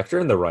 the director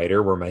and the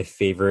writer were my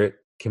favorite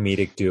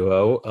comedic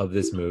duo of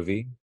this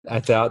movie. I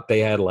thought they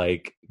had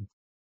like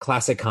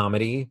classic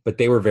comedy, but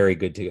they were very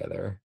good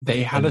together.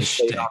 They had And a they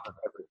played shtick. off of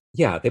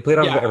they played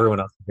off Yeah. of everyone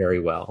else very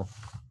well.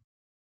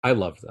 I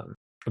loved them.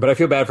 But I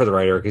feel bad for the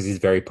writer because he's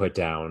very put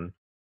down.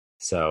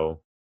 So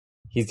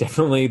he's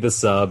definitely the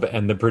sub,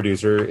 and the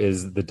producer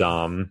is the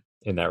dom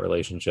in that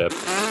relationship.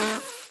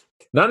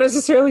 Not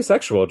necessarily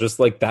sexual, just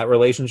like that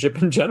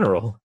relationship in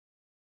general.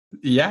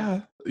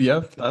 Yeah,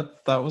 yep,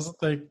 that was the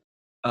thing.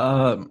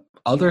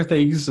 Other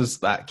things is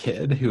that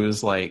kid who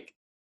is like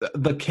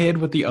the kid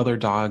with the other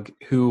dog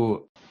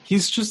who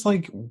he's just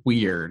like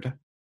weird.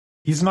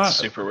 He's not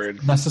Super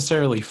weird.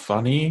 necessarily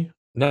funny.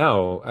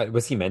 No,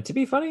 was he meant to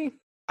be funny?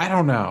 I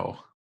don't know.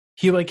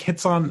 He like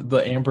hits on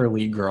the Amber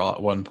Lee girl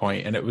at one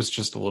point, and it was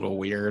just a little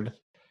weird.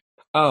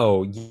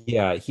 Oh,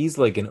 yeah, he's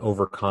like an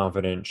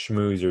overconfident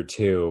schmoozer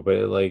too,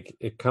 but like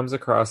it comes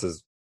across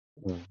as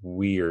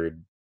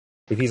weird.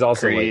 But he's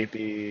also like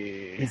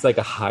Creepy. he's like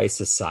a high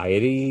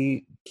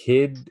society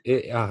kid.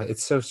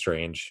 It's so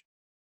strange.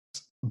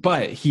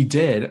 But he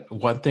did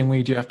one thing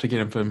we do have to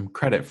give him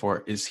credit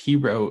for is he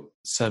wrote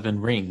Seven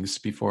Rings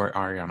before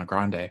Ariana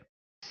Grande.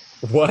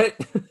 What?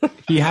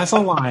 He has a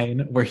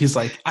line where he's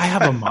like, I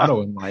have a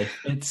motto in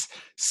life. It's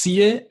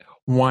see it,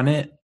 want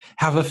it,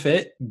 have a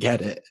fit,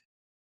 get it.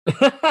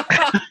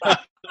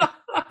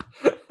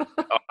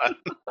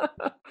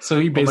 So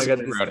he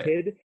basically wrote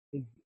it.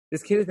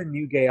 This kid is a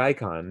new gay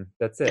icon.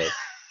 That's it.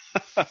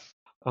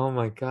 Oh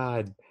my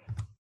god.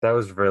 That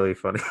was really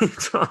funny.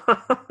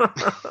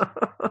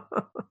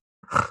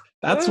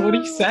 That's what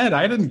he said.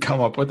 I didn't come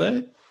up with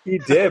it. He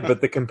did,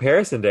 but the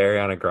comparison to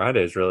Ariana Grande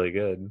is really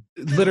good.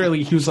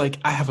 Literally, he was like,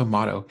 I have a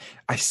motto.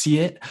 I see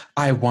it.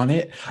 I want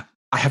it.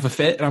 I have a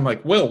fit. And I'm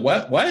like, Will,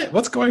 what?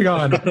 What's going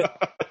on?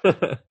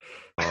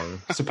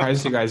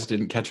 Surprised you guys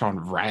didn't catch on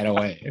right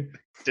away.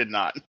 Did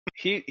not.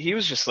 He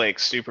was just like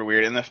super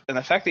weird, and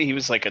the fact that he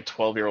was like a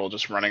 12-year-old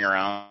just running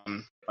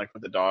around like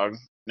with a dog,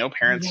 no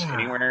parents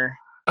anywhere.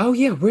 Oh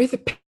yeah, where are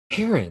the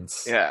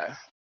parents? Yeah,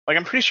 like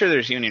I'm pretty sure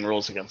there's union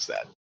rules against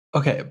that.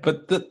 Okay,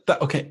 but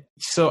okay,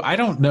 so I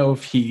don't know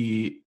if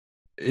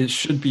it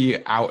should be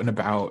out and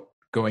about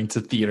going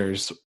to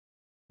theaters,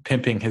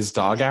 pimping his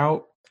dog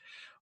out,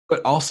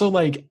 but also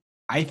like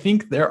I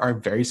think there are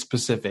very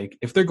specific,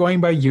 if they're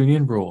going by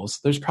union rules,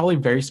 there's probably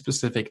very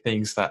specific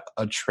things that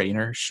a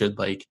trainer should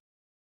like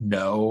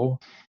know.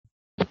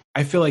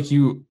 I feel like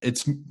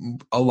it's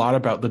a lot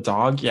about the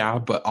dog, yeah,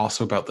 but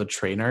also about the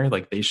trainer.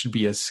 Like they should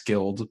be a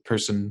skilled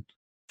person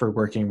for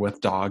working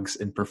with dogs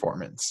in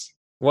performance.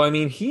 Well, I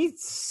mean, he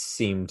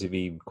seemed to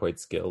be quite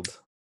skilled.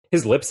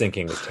 His lip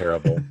syncing was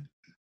terrible.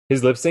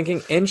 His lip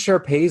syncing and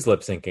Sharpay's lip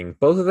syncing,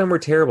 both of them were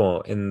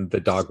terrible in the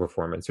dog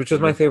performance, which was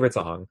my favorite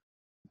song.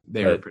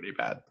 They were pretty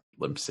bad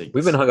lip syncs.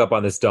 We've been hung up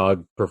on this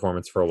dog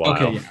performance for a while.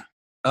 Okay,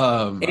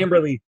 yeah.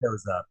 Amber Lee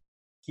shows up.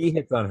 He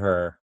hits on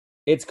her.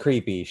 It's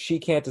creepy. She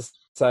can't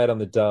decide on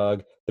the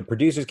dog. The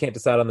producers can't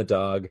decide on the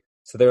dog.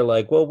 So they're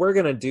like, well, we're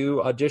going to do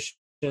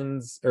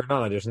auditions, or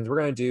not auditions. We're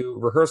going to do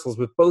rehearsals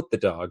with both the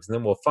dogs, and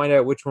then we'll find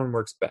out which one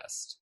works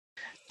best.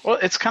 Well,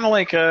 it's kind of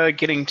like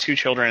getting two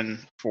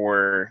children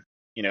for,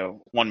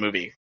 one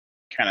movie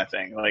kind of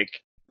thing.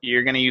 Like,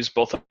 you're going to use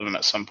both of them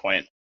at some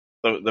point.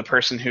 The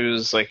person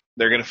who's, like,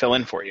 they're going to fill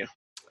in for you.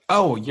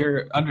 Oh,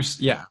 you're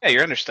Yeah,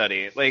 your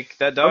understudy. Like,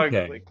 that dog,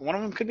 like, one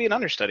of them could be an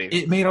understudy.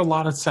 It made a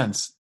lot of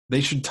sense.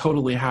 They should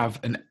totally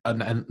have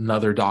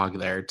another dog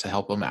there to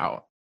help them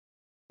out.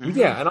 Mm-hmm.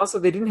 Yeah, and also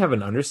they didn't have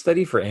an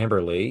understudy for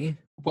Amber Lee.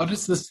 What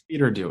is this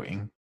theater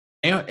doing?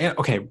 And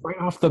okay, right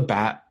off the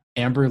bat,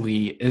 Amber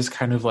Lee is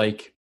kind of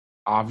like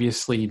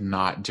obviously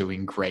not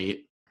doing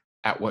great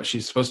at what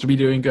she's supposed to be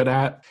doing good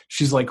at.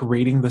 She's like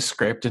reading the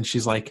script and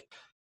she's like,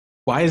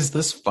 why is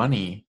this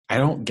funny? I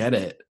don't get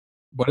it.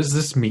 What does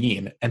this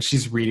mean? And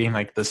she's reading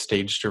like the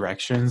stage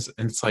directions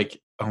and it's like,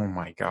 oh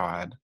my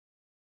God.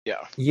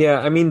 Yeah. Yeah,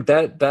 I mean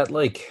that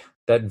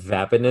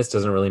vapidness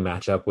doesn't really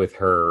match up with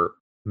her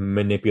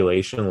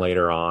manipulation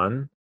later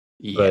on.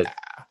 Yeah. But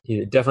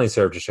it definitely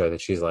served to show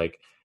that she's like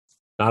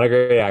not a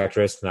great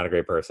actress, not a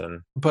great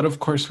person. But of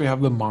course we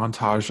have the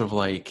montage of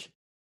like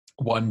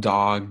one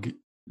dog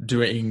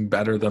doing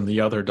better than the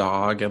other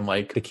dog and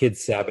like the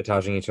kids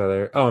sabotaging each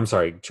other. Oh, I'm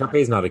sorry.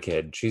 Sharpay's not a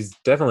kid. She's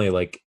definitely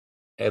like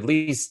at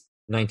least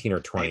 19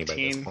 or 20 by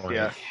this point.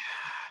 Yeah.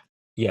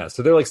 Yeah,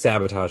 so they're like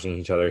sabotaging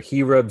each other.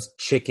 He rubs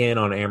chicken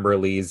on Amber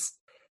Lee's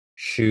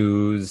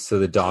shoes so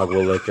the dog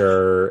will lick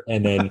her,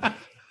 and then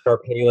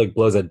Sharpay like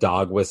blows a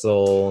dog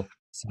whistle.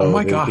 So oh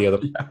my God. The other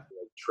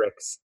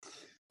tricks.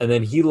 And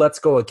then he lets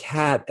go a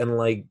cat, and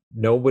like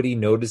nobody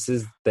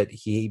notices that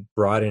he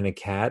brought in a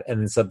cat,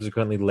 and then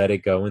subsequently let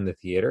it go in the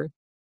theater.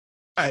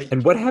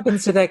 And what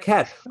happens to that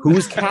cat?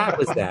 Whose cat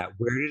was that?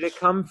 Where did it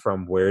come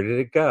from? Where did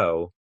it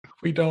go?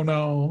 We don't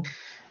know.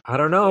 I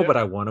don't know, but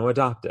I want to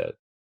adopt it.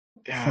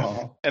 Yeah.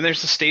 Oh. And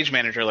there's the stage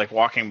manager like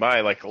walking by,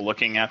 like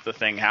looking at the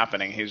thing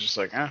happening. He's just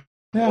like,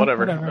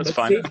 whatever. That's The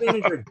fine. stage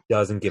manager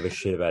doesn't give a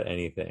shit about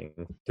anything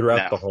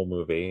throughout the whole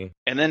movie.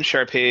 And then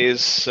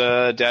Sharpay's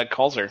dad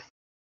calls her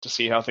to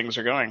see how things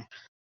are going.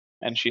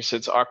 And she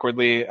sits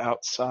awkwardly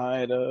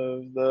outside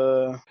of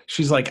the...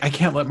 She's like, I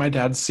can't let my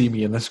dad see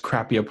me in this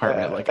crappy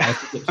apartment. Like, I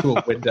have to get to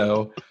a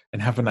window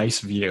and have a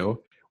nice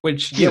view.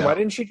 Which, why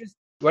didn't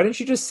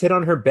she just sit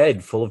on her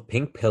bed full of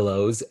pink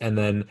pillows and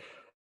then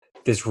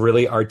this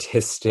really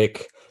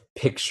artistic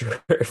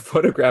picture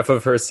photograph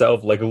of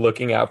herself like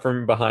looking out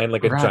from behind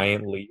like a Right.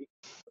 giant leaf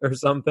or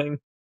something.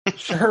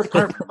 Her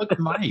apartment looked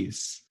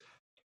nice.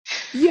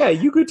 Yeah,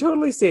 you could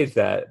totally stage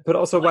that. But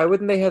also, why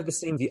wouldn't they have the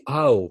same view?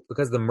 Oh,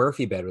 because the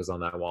Murphy bed was on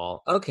that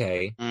wall.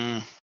 Okay,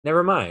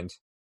 never mind.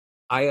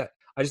 I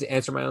just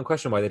answered my own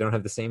question why they don't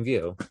have the same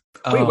view.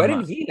 Wait, why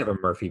didn't he have a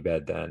Murphy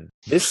bed then?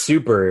 The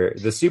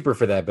super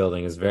for that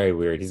building is very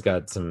weird. He's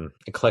got some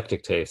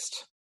eclectic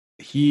taste.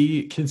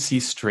 He can see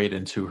straight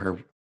into her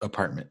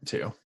apartment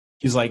too.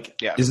 He's like,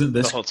 Yeah, isn't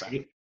this the whole time.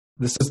 great?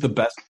 This is the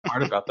best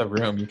part about the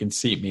room. You can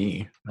see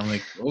me. I'm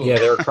like, "Ooh." Yeah,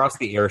 they're across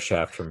the air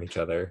shaft from each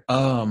other.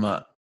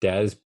 Um,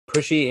 Dad is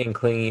pushy and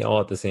clingy all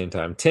at the same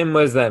time. Tim,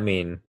 what does that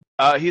mean?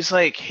 He's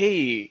like,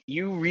 hey,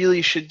 you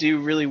really should do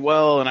really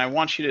well, and I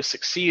want you to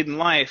succeed in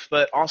life,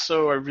 but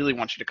also I really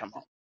want you to come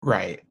home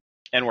right.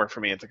 and work for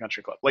me at the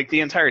country club. Like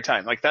the entire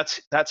time. Like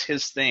that's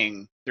his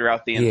thing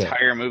throughout the Yeah.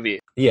 entire movie.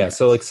 Yeah,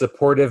 so like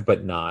supportive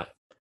but not.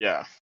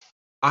 Yeah.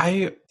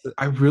 I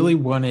really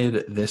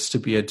wanted this to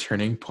be a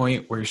turning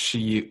point where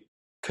she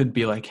could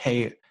be like,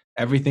 hey,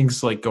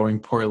 everything's like going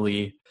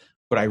poorly,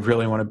 but I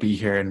really want to be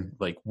here and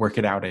like work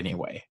it out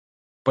anyway.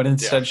 But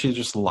instead she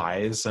just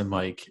lies and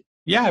like,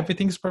 yeah,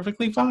 everything's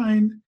perfectly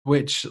fine.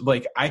 Which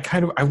like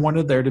I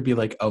wanted there to be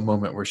like a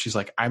moment where she's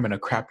like, I'm in a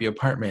crappy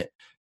apartment.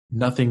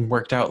 Nothing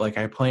worked out like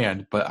I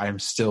planned, but I'm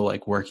still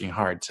like working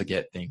hard to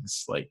get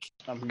things like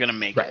I'm gonna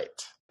make right.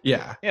 it.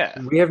 Yeah. Yeah.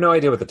 We have no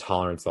idea what the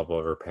tolerance level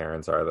of her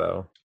parents are,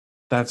 though.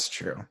 That's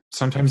true.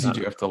 Sometimes you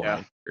do have to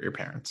lie for your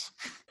parents.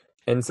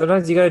 And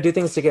sometimes you got to do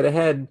things to get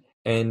ahead,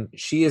 and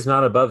she is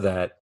not above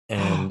that.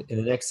 And in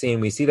the next scene,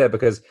 we see that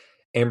because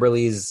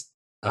Amberly's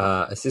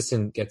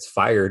assistant gets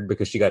fired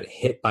because she got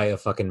hit by a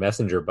fucking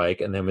messenger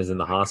bike and then was in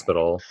the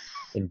hospital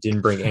and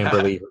didn't bring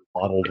Amberly her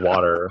bottled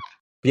water.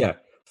 Yeah,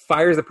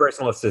 fires the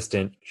personal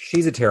assistant.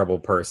 She's a terrible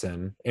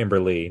person,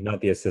 Amberly, not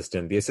the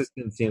assistant. The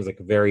assistant seems like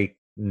a very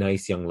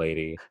nice young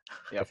lady.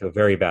 Yep. I feel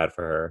very bad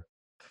for her.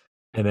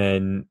 And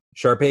then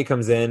Sharpay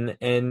comes in,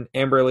 and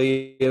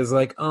Amberly is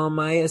like, "Oh,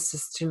 my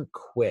assistant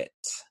quit."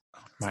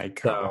 Oh my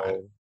God.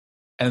 So,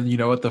 And you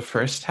know what the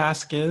first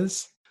task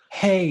is?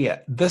 Hey,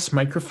 this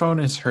microphone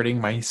is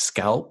hurting my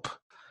scalp.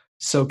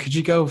 So could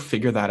you go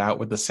figure that out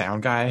with the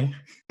sound guy?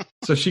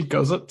 So she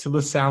goes up to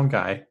the sound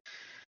guy.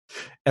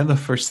 And the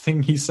first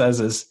thing he says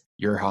is,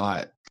 "You're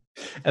hot."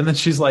 And then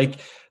she's like,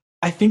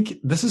 "I think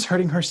this is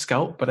hurting her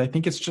scalp, but I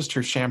think it's just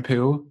her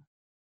shampoo."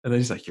 And then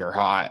he's like, "You're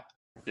hot."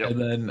 Yep. And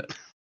then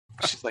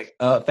she's like,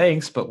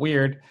 thanks, but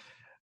weird.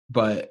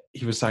 But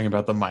he was talking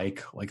about the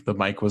mic. Like the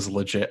mic was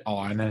legit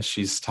on as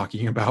she's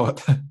talking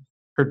about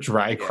her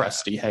dry,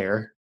 crusty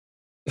hair.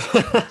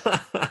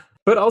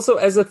 but also,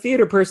 as a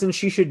theater person,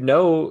 she should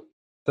know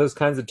those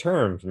kinds of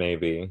terms,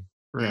 maybe.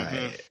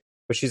 Right.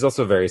 But she's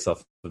also very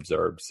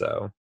self-absorbed,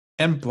 so.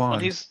 And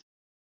blonde. Well,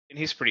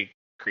 he's pretty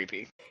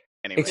creepy.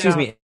 Anyway. Excuse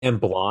me, and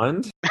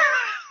blonde?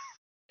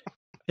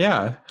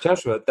 Yeah.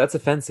 Joshua, that's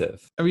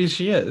offensive. I mean,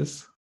 she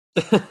is.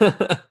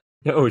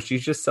 No,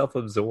 she's just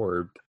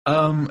self-absorbed.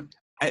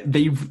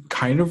 They've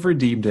kind of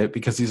redeemed it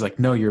because he's like,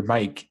 "No, your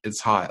mic is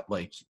hot.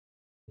 Like,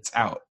 it's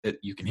out.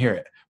 You can hear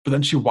it." But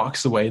then she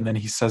walks away, and then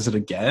he says it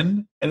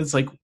again, and it's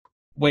like,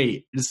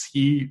 "Wait, is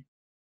he?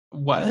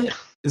 What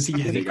is he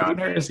hitting on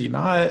her? Is he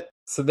not?"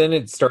 So then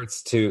it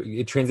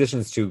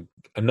transitions to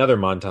another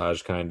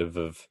montage, kind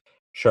of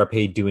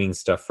Sharpay doing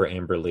stuff for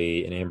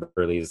Amberly, and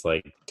Amberly's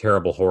like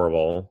terrible,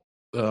 horrible.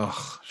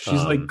 Ugh,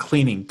 she's like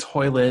cleaning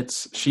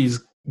toilets. She's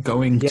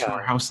going to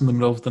her house in the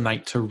middle of the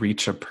night to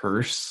reach a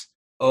purse.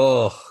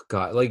 Oh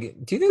God! Like,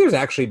 do you think there's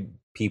actually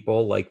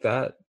people like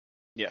that?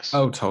 Yes.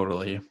 Oh,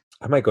 totally.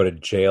 I might go to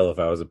jail if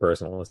I was a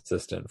personal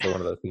assistant for one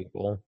of those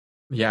people.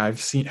 Yeah,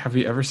 have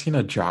you ever seen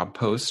a job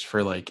post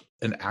for like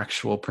an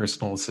actual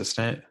personal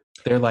assistant?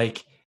 They're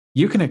like,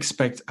 you can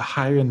expect a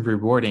high and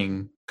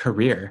rewarding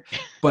career,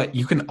 but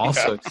you can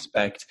also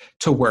expect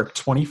to work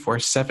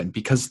 24/7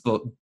 because the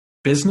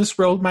business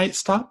world might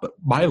stop, but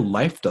my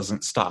life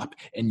doesn't stop.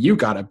 And you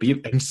gotta be,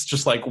 and it's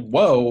just like,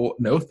 whoa,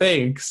 no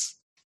thanks.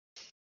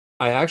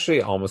 I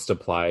actually almost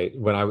applied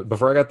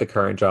before I got the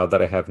current job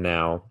that I have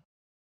now.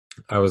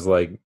 I was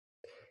like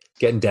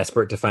getting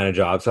desperate to find a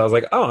job. So I was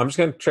like, oh, I'm just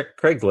going to check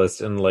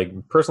Craigslist, and like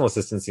personal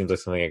assistant seems like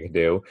something I could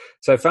do.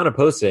 So I found a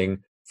posting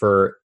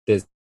for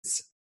this.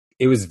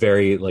 It was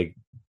very like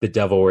the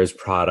Devil Wears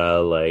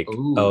Prada, like,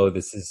 Ooh. Oh,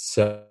 this is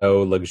so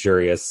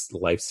luxurious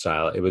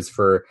lifestyle. It was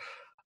for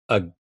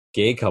a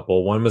gay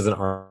couple. One was an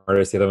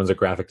artist, the other one's a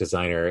graphic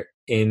designer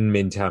in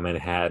Midtown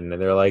Manhattan. And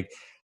they're like,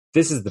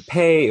 this is the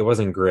pay. It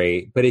wasn't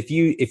great, but if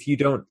you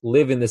don't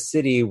live in the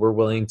city, we're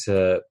willing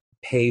to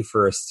pay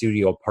for a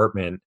studio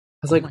apartment.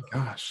 I was like, my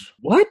gosh,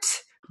 what?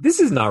 This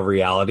is not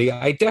reality.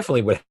 I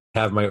definitely would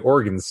have my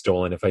organs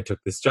stolen if I took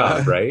this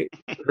job, right?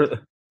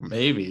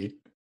 Maybe.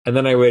 And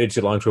then I waited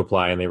too long to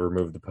apply, and they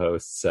removed the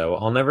post. So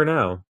I'll never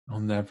know. I'll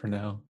never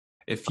know.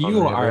 If I'll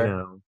you never are,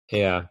 know.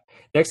 Yeah.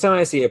 Next time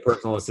I see a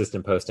personal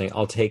assistant posting,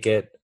 I'll take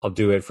it. I'll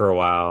do it for a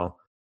while.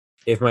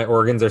 If my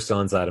organs are still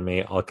inside of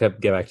me, I'll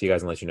get back to you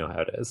guys and let you know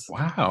how it is.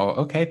 wow.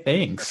 Okay,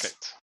 thanks.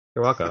 Perfect.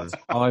 You're welcome.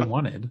 All I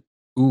wanted.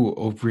 Ooh,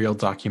 a real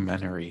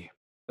documentary.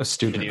 A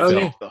student Videotape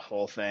film. the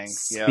whole thing.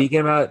 Yeah. Speaking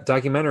about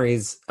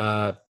documentaries,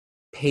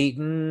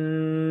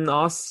 Peyton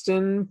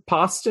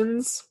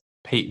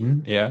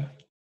Peyton, yeah.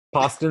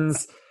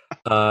 Poston's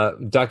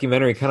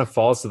documentary kind of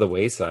falls to the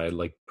wayside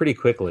like pretty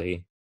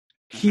quickly.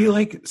 He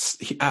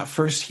at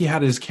first he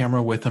had his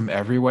camera with him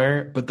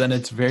everywhere, but then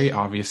it's very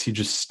obvious he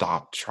just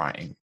stopped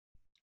trying.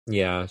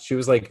 Yeah, she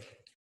was like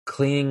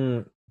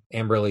cleaning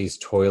Amberly's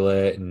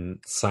toilet and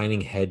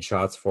signing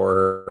headshots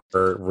for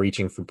her,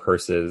 reaching for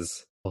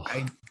purses.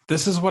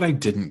 This is what I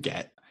didn't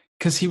get,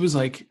 because he was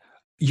like,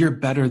 "You're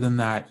better than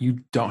that. You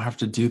don't have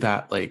to do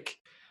that. Like,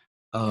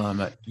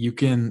 you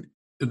can,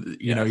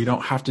 you know, you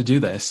don't have to do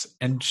this."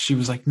 And she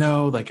was like,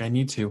 "No, like I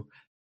need to."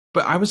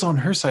 But I was on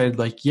her side,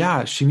 like,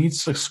 yeah, she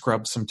needs to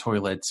scrub some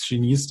toilets. She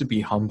needs to be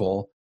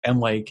humble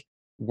and like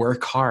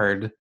work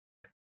hard.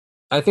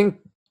 I don't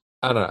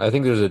know. I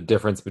think there's a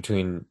difference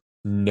between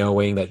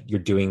knowing that you're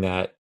doing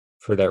that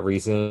for that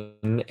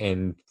reason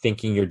and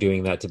thinking you're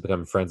doing that to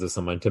become friends with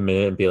someone, to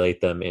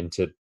manipulate them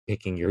into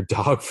picking your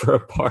dog for a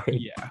part.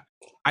 Yeah.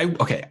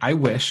 I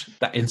wish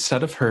that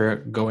instead of her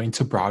going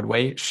to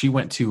Broadway, she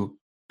went to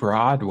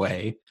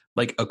Broadway,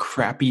 like a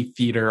crappy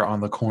theater on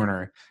the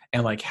corner,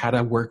 and like had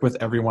to work with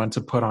everyone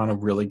to put on a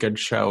really good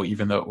show,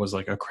 even though it was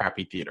like a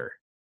crappy theater.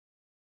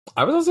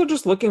 I was also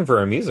just looking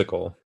for a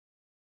musical.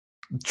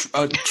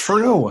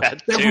 True.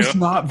 That There too. was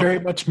not very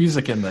much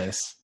music in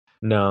this.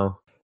 No.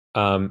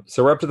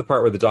 So we're up to the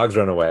part where the dogs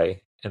run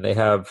away and they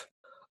have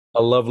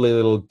a lovely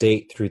little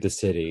date through the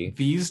city.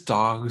 These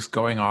dogs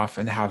going off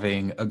and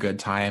having a good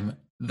time.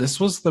 This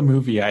was the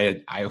movie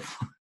I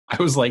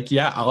was like,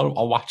 yeah,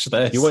 I'll watch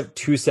this. You want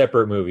two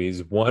separate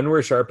movies. One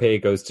where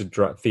Sharpay goes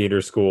to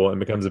theater school and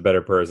becomes a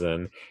better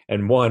person,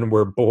 and one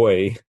where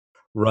Boy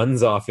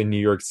runs off in New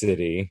York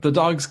City. The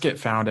dogs get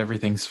found,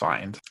 everything's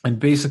fine. And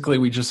basically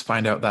we just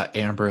find out that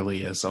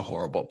Amberly is a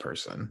horrible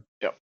person.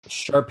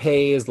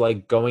 Sharpay is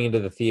like going into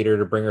the theater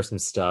to bring her some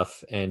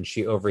stuff, and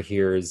she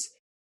overhears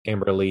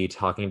Amberly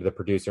talking to the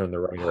producer and the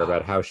writer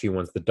about how she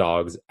wants the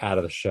dogs out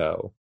of the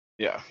show.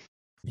 Yeah.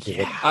 She's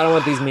like, I don't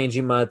want these mangy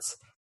mutts.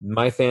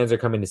 My fans are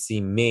coming to see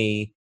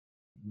me,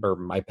 or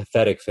my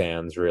pathetic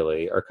fans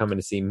really, are coming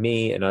to see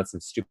me and not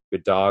some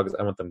stupid dogs.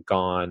 I want them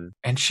gone.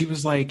 And she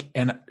was like,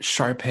 and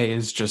Sharpay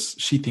is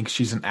just, she thinks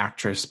she's an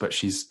actress, but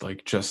she's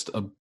like just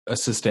a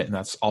assistant, and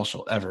that's all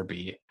she'll ever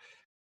be.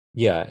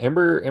 Yeah,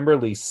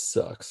 Amberly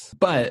sucks.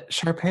 But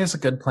Sharpay has a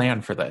good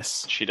plan for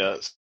this. She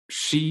does.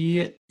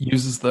 She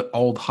uses the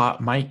old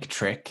hot mic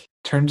trick,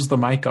 turns the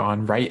mic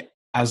on right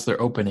as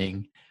they're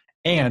opening,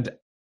 and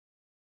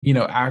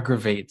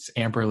aggravates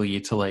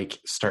Amberly to like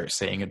start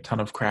saying a ton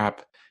of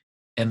crap,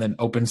 and then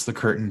opens the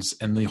curtains,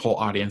 and the whole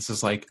audience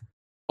is like,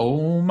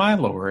 oh my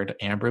lord,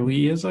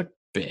 Amberly is a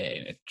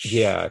bitch.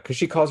 Yeah, because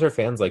she calls her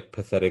fans like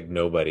pathetic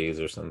nobodies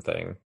or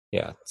something.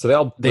 Yeah, so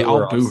they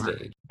all boo her.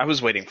 stage. I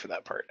was waiting for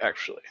that part,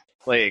 actually.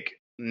 Like,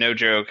 no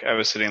joke. I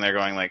was sitting there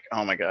going like,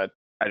 oh my God,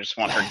 I just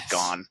want her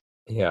gone.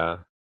 Yeah.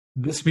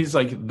 This means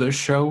like the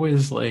show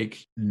is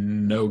like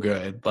no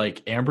good.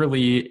 Like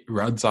Amberly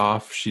runs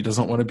off. She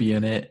doesn't want to be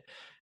in it.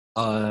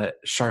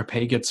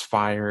 Sharpay gets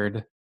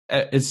fired.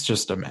 It's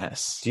just a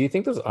mess. Do you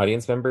think those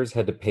audience members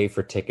had to pay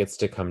for tickets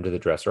to come to the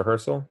dress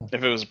rehearsal?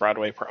 If it was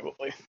Broadway,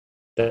 probably.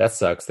 That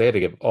sucks. They had to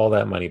give all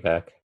that money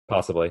back,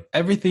 possibly.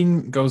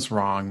 Everything goes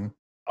wrong.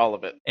 All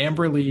of it.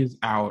 Amberly is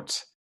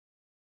out.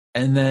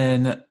 And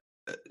then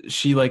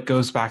she like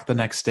goes back the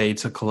next day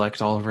to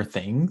collect all of her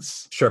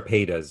things.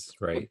 Sharpay does,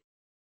 right?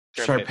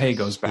 Sharpay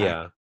goes back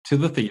Yeah. to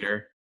the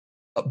theater,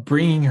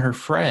 bringing her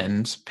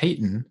friend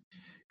Peyton,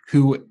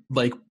 who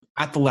like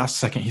at the last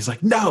second he's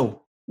like,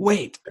 no,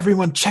 wait,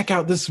 everyone check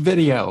out this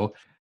video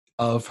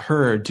of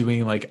her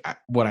doing like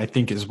what I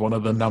think is one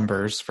of the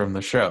numbers from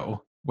the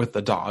show with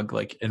the dog,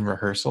 like in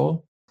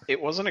rehearsal.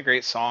 It wasn't a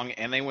great song,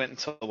 and they went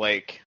into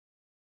like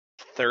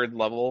third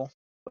level,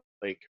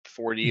 like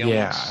 4D almost.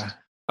 Yeah.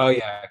 Oh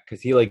yeah,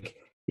 because he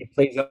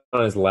plays it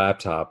on his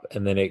laptop,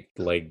 and then it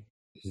like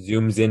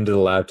zooms into the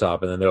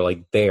laptop, and then they're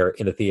like there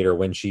in the theater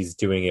when she's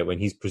doing it, when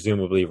he's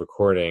presumably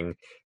recording,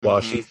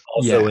 while she's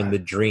also in the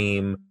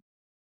dream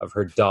of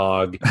her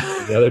dog,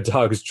 the other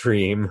dog's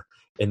dream,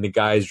 and the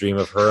guy's dream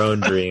of her own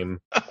dream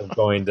of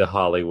going to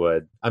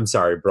Hollywood. I'm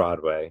sorry,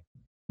 Broadway.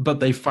 But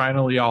they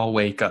finally all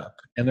wake up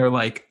and they're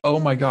like, oh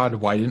my God,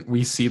 why didn't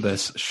we see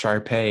this?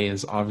 Sharpay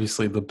is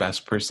obviously the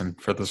best person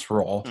for this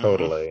role.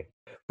 Totally.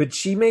 But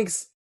she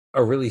makes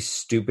a really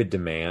stupid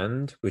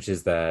demand, which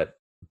is that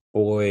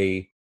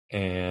Boy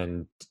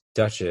and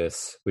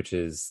Duchess, which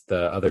is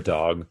the other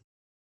dog,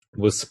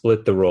 will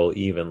split the role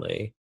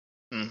evenly.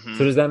 Mm-hmm.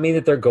 So does that mean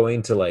that they're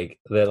going to like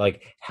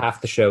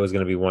half the show is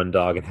going to be one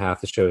dog and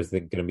half the show is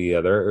going to be the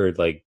other, or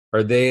like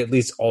are they at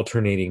least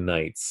alternating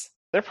nights?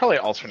 They're probably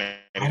alternating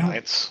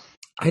nights.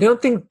 I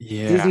don't think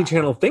Disney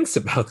Channel thinks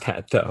about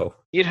that though.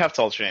 You'd have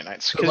to alternate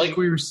nights. Like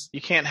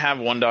you can't have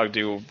one dog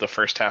do the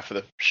first half of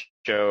the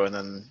show and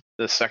then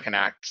the second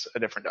act a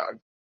different dog.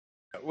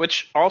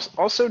 Which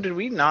also, did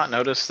we not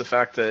notice the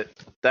fact that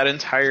that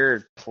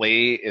entire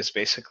play is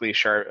basically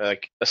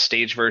like a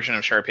stage version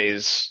of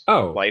Sharpay's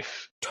Oh,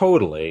 life,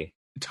 totally.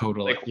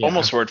 Totally. like Yeah.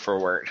 almost word for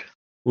word.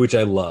 Which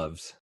I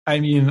loved. I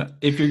mean,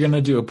 if you're going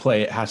to do a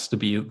play, it has to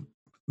be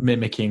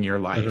mimicking your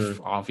life, Mhm.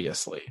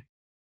 obviously.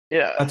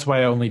 Yeah. That's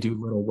why I only do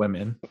Little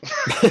Women.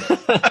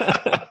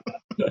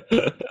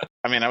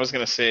 I mean, I was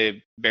gonna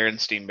say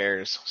Berenstein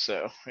Bears,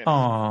 so you know.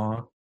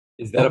 Aww.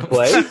 Is that a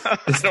play?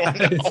 I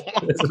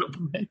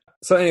don't know.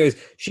 So, anyways,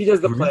 she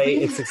does the play.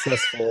 Really? It's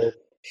successful.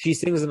 She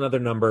sings another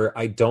number.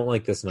 I don't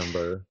like this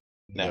number.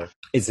 No.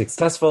 It's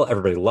successful.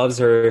 Everybody loves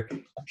her.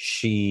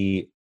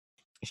 She's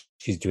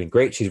doing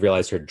great. She's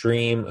realized her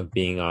dream of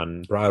being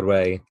on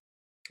Broadway.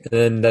 And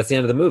then that's the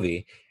end of the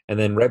movie. And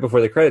then right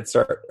before the credits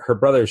start, her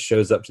brother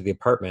shows up to the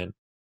apartment.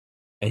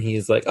 And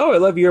he's like, "Oh, I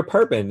love your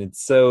apartment.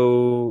 It's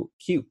so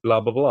cute, blah,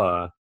 blah,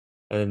 blah."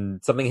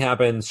 And something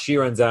happens. She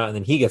runs out. And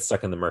then he gets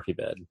stuck in the Murphy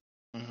bed,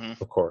 Mhm.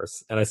 of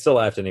course. And I still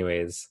laughed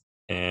anyways.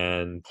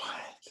 And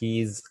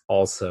he's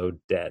also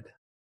dead.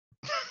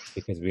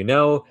 Because we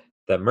know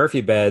that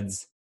Murphy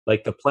beds,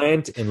 like the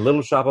plant in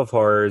Little Shop of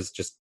Horrors,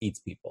 just eats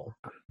people.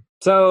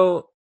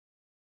 So,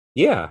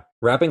 yeah,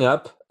 wrapping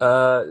up.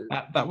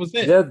 That was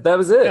it. That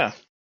was it. Yeah.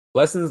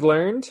 Lessons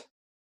learned.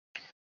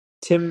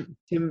 Tim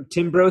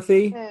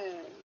Brothy.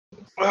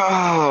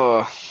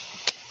 Oh,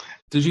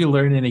 Did you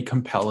learn any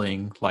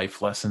compelling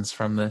life lessons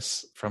from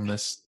this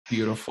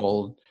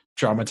beautiful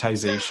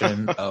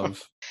dramatization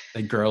of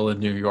a girl in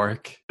New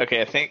York?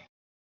 okay.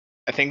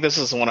 I think this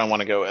is the one I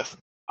want to go with.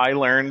 I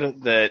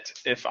learned that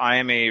if I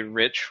am a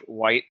rich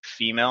white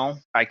female,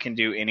 I can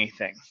do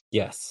anything.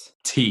 Yes,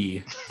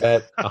 T.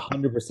 that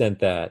 100%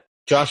 that.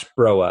 Josh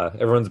Broa.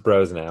 Everyone's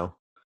bros now.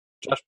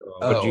 Josh Broa.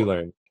 What did you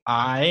learn?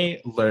 I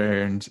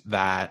learned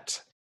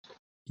that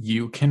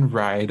you can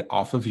ride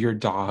off of your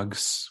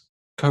dog's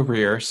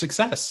career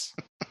success.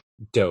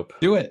 Dope.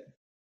 Do it.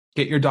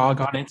 Get your dog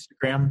on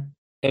Instagram.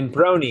 And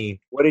Brony,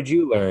 what did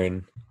you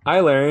learn? I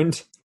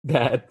learned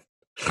that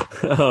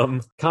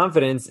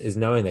confidence is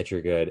knowing that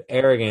you're good.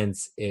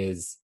 Arrogance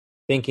is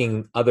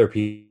thinking other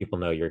people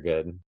know you're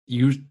good.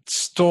 You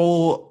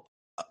stole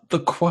the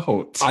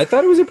quote. I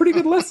thought it was a pretty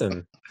good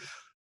lesson.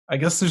 I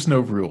guess there's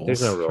no rules.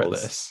 There's no for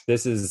rules. this.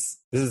 This is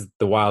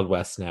the Wild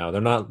West now.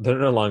 They're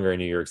no longer in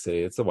New York City.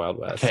 It's the Wild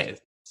West. Okay,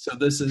 so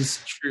this is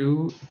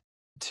true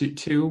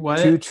to what?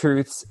 2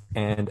 truths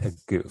and a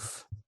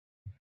goof.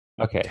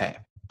 Okay.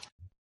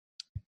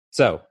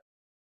 So,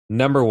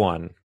 number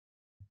 1.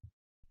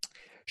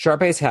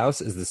 Sharpay's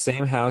house is the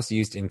same house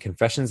used in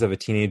Confessions of a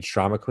Teenage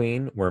Drama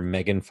Queen, where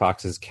Megan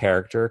Fox's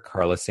character,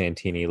 Carla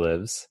Santini,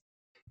 lives.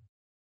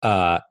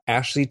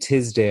 Ashley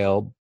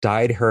Tisdale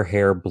dyed her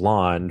hair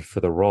blonde for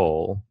the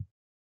role.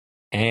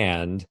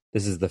 And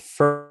this is the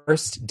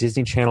first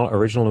Disney Channel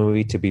original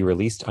movie to be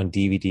released on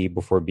DVD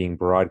before being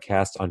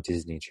broadcast on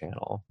Disney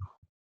Channel.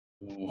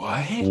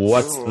 What?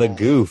 What's the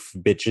goof,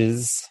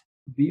 bitches?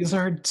 These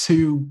are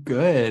too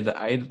good.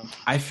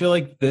 I feel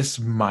like this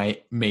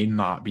may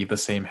not be the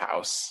same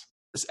house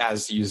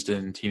as used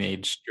in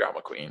Teenage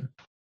Drama Queen.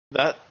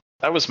 That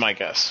was my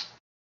guess.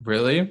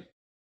 Really?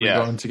 Yeah.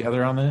 We're going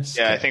together on this?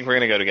 Yeah, I think we're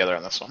gonna go together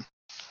on this one.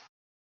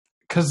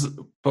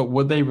 But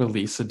would they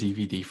release a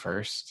DVD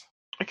first?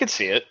 I could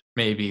see it.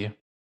 Maybe.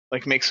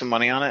 Like make some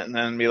money on it and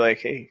then be like,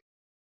 hey,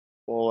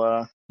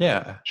 we'll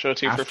Yeah. show it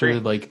to you After for free.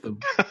 like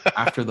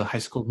after the High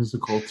School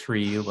Musical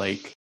 3,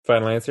 like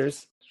Final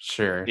answers?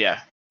 sure.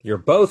 Yeah. You're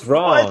both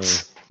wrong.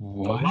 What? The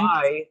What?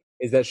 lie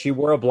is that she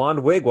wore a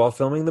blonde wig while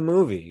filming the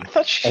movie. I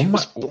thought she Oh my-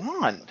 was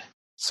blonde.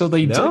 So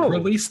they No. did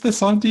release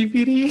this on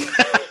DVD?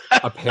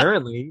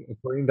 Apparently,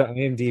 according to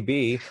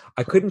IMDb,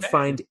 I couldn't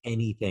find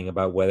anything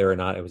about whether or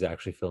not it was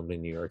actually filmed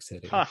in New York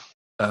City.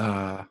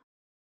 Huh.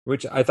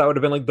 Which I thought would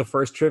have been like the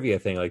first trivia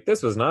thing. Like,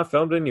 this was not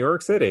filmed in New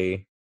York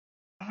City.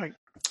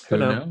 Who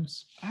no.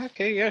 knows?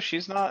 Okay, yeah,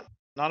 she's not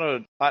a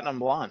platinum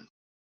blonde.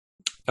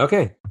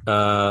 Okay,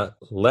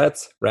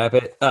 let's wrap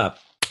it up.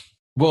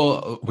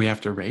 Well, we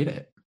have to rate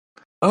it.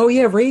 Oh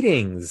yeah,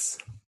 ratings.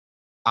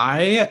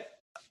 I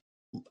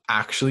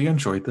actually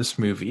enjoyed this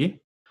movie.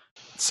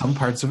 Some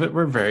parts of it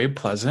were very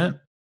pleasant.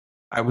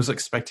 I was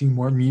expecting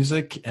more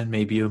music and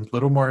maybe a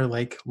little more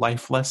like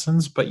life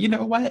lessons, but you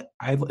know what?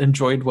 I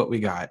enjoyed what we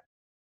got.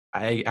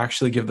 I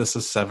actually give this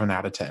a 7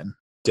 out of 10.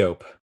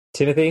 Dope.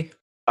 Timothy?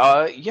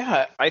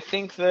 Yeah, I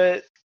think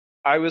that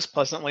I was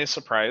pleasantly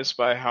surprised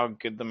by how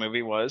good the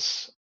movie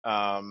was.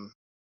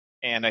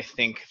 And I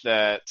think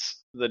that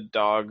the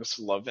dog's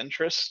love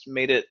interest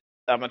made it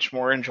that much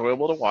more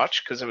enjoyable to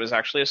watch because it was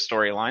actually a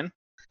storyline.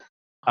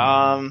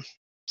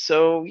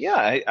 So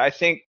yeah, I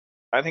think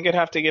I'd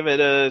have to give it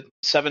a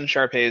 7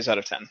 Sharpays out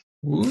of 10.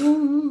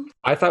 Ooh.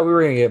 I thought we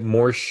were going to get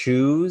more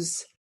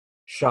shoes,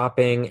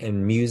 shopping,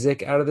 and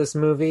music out of this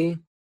movie,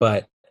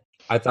 but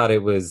I thought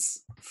it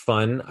was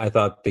fun. I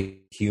thought the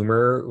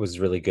humor was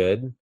really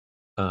good.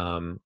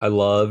 I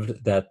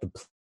loved that the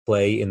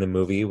play in the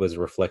movie was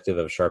reflective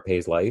of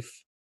Sharpay's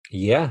life.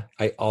 Yeah,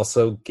 I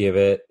also give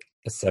it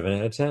a 7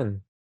 out of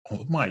 10.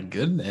 Oh my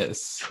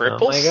goodness.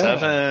 Triple my God.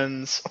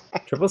 sevens.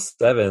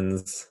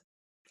 777s.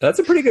 That's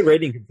a pretty good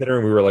rating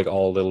considering we were like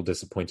all a little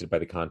disappointed by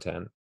the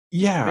content.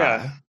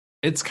 Yeah.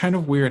 It's kind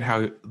of weird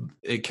how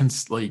it can,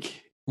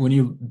 like, when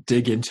you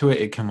dig into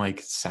it, it can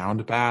like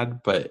sound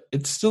bad, but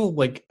it's still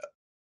like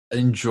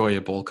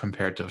enjoyable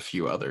compared to a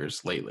few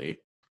others lately.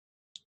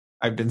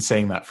 I've been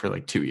saying that for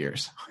like 2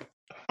 years.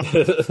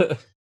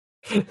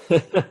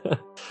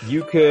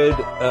 You could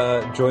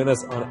join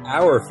us on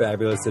our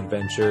fabulous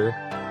adventure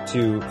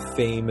to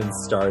fame and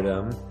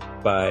stardom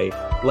by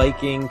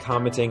liking,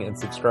 commenting, and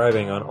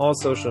subscribing on all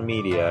social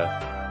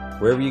media,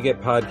 wherever you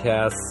get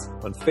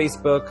podcasts, on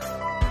Facebook,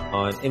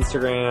 on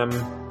Instagram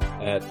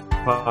at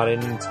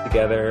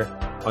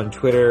PoddinTogether, on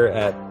Twitter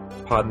at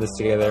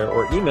PoddinThisTogether,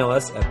 or email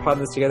us at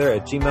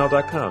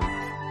poddinThisTogether@gmail.com.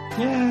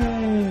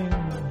 Yay!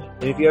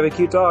 And if you have a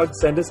cute dog,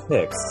 send us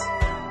pics.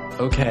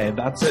 Okay,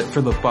 that's it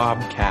for the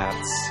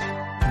Bobcats.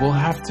 We'll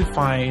have to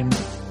find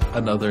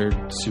another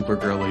super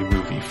girly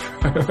movie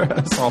for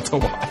us all to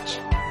watch.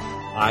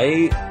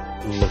 I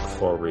look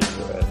forward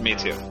to it. Me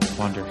too.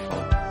 Wonderful.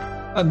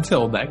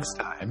 Until next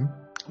time.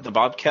 The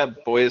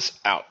Bobcat Boys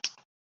out.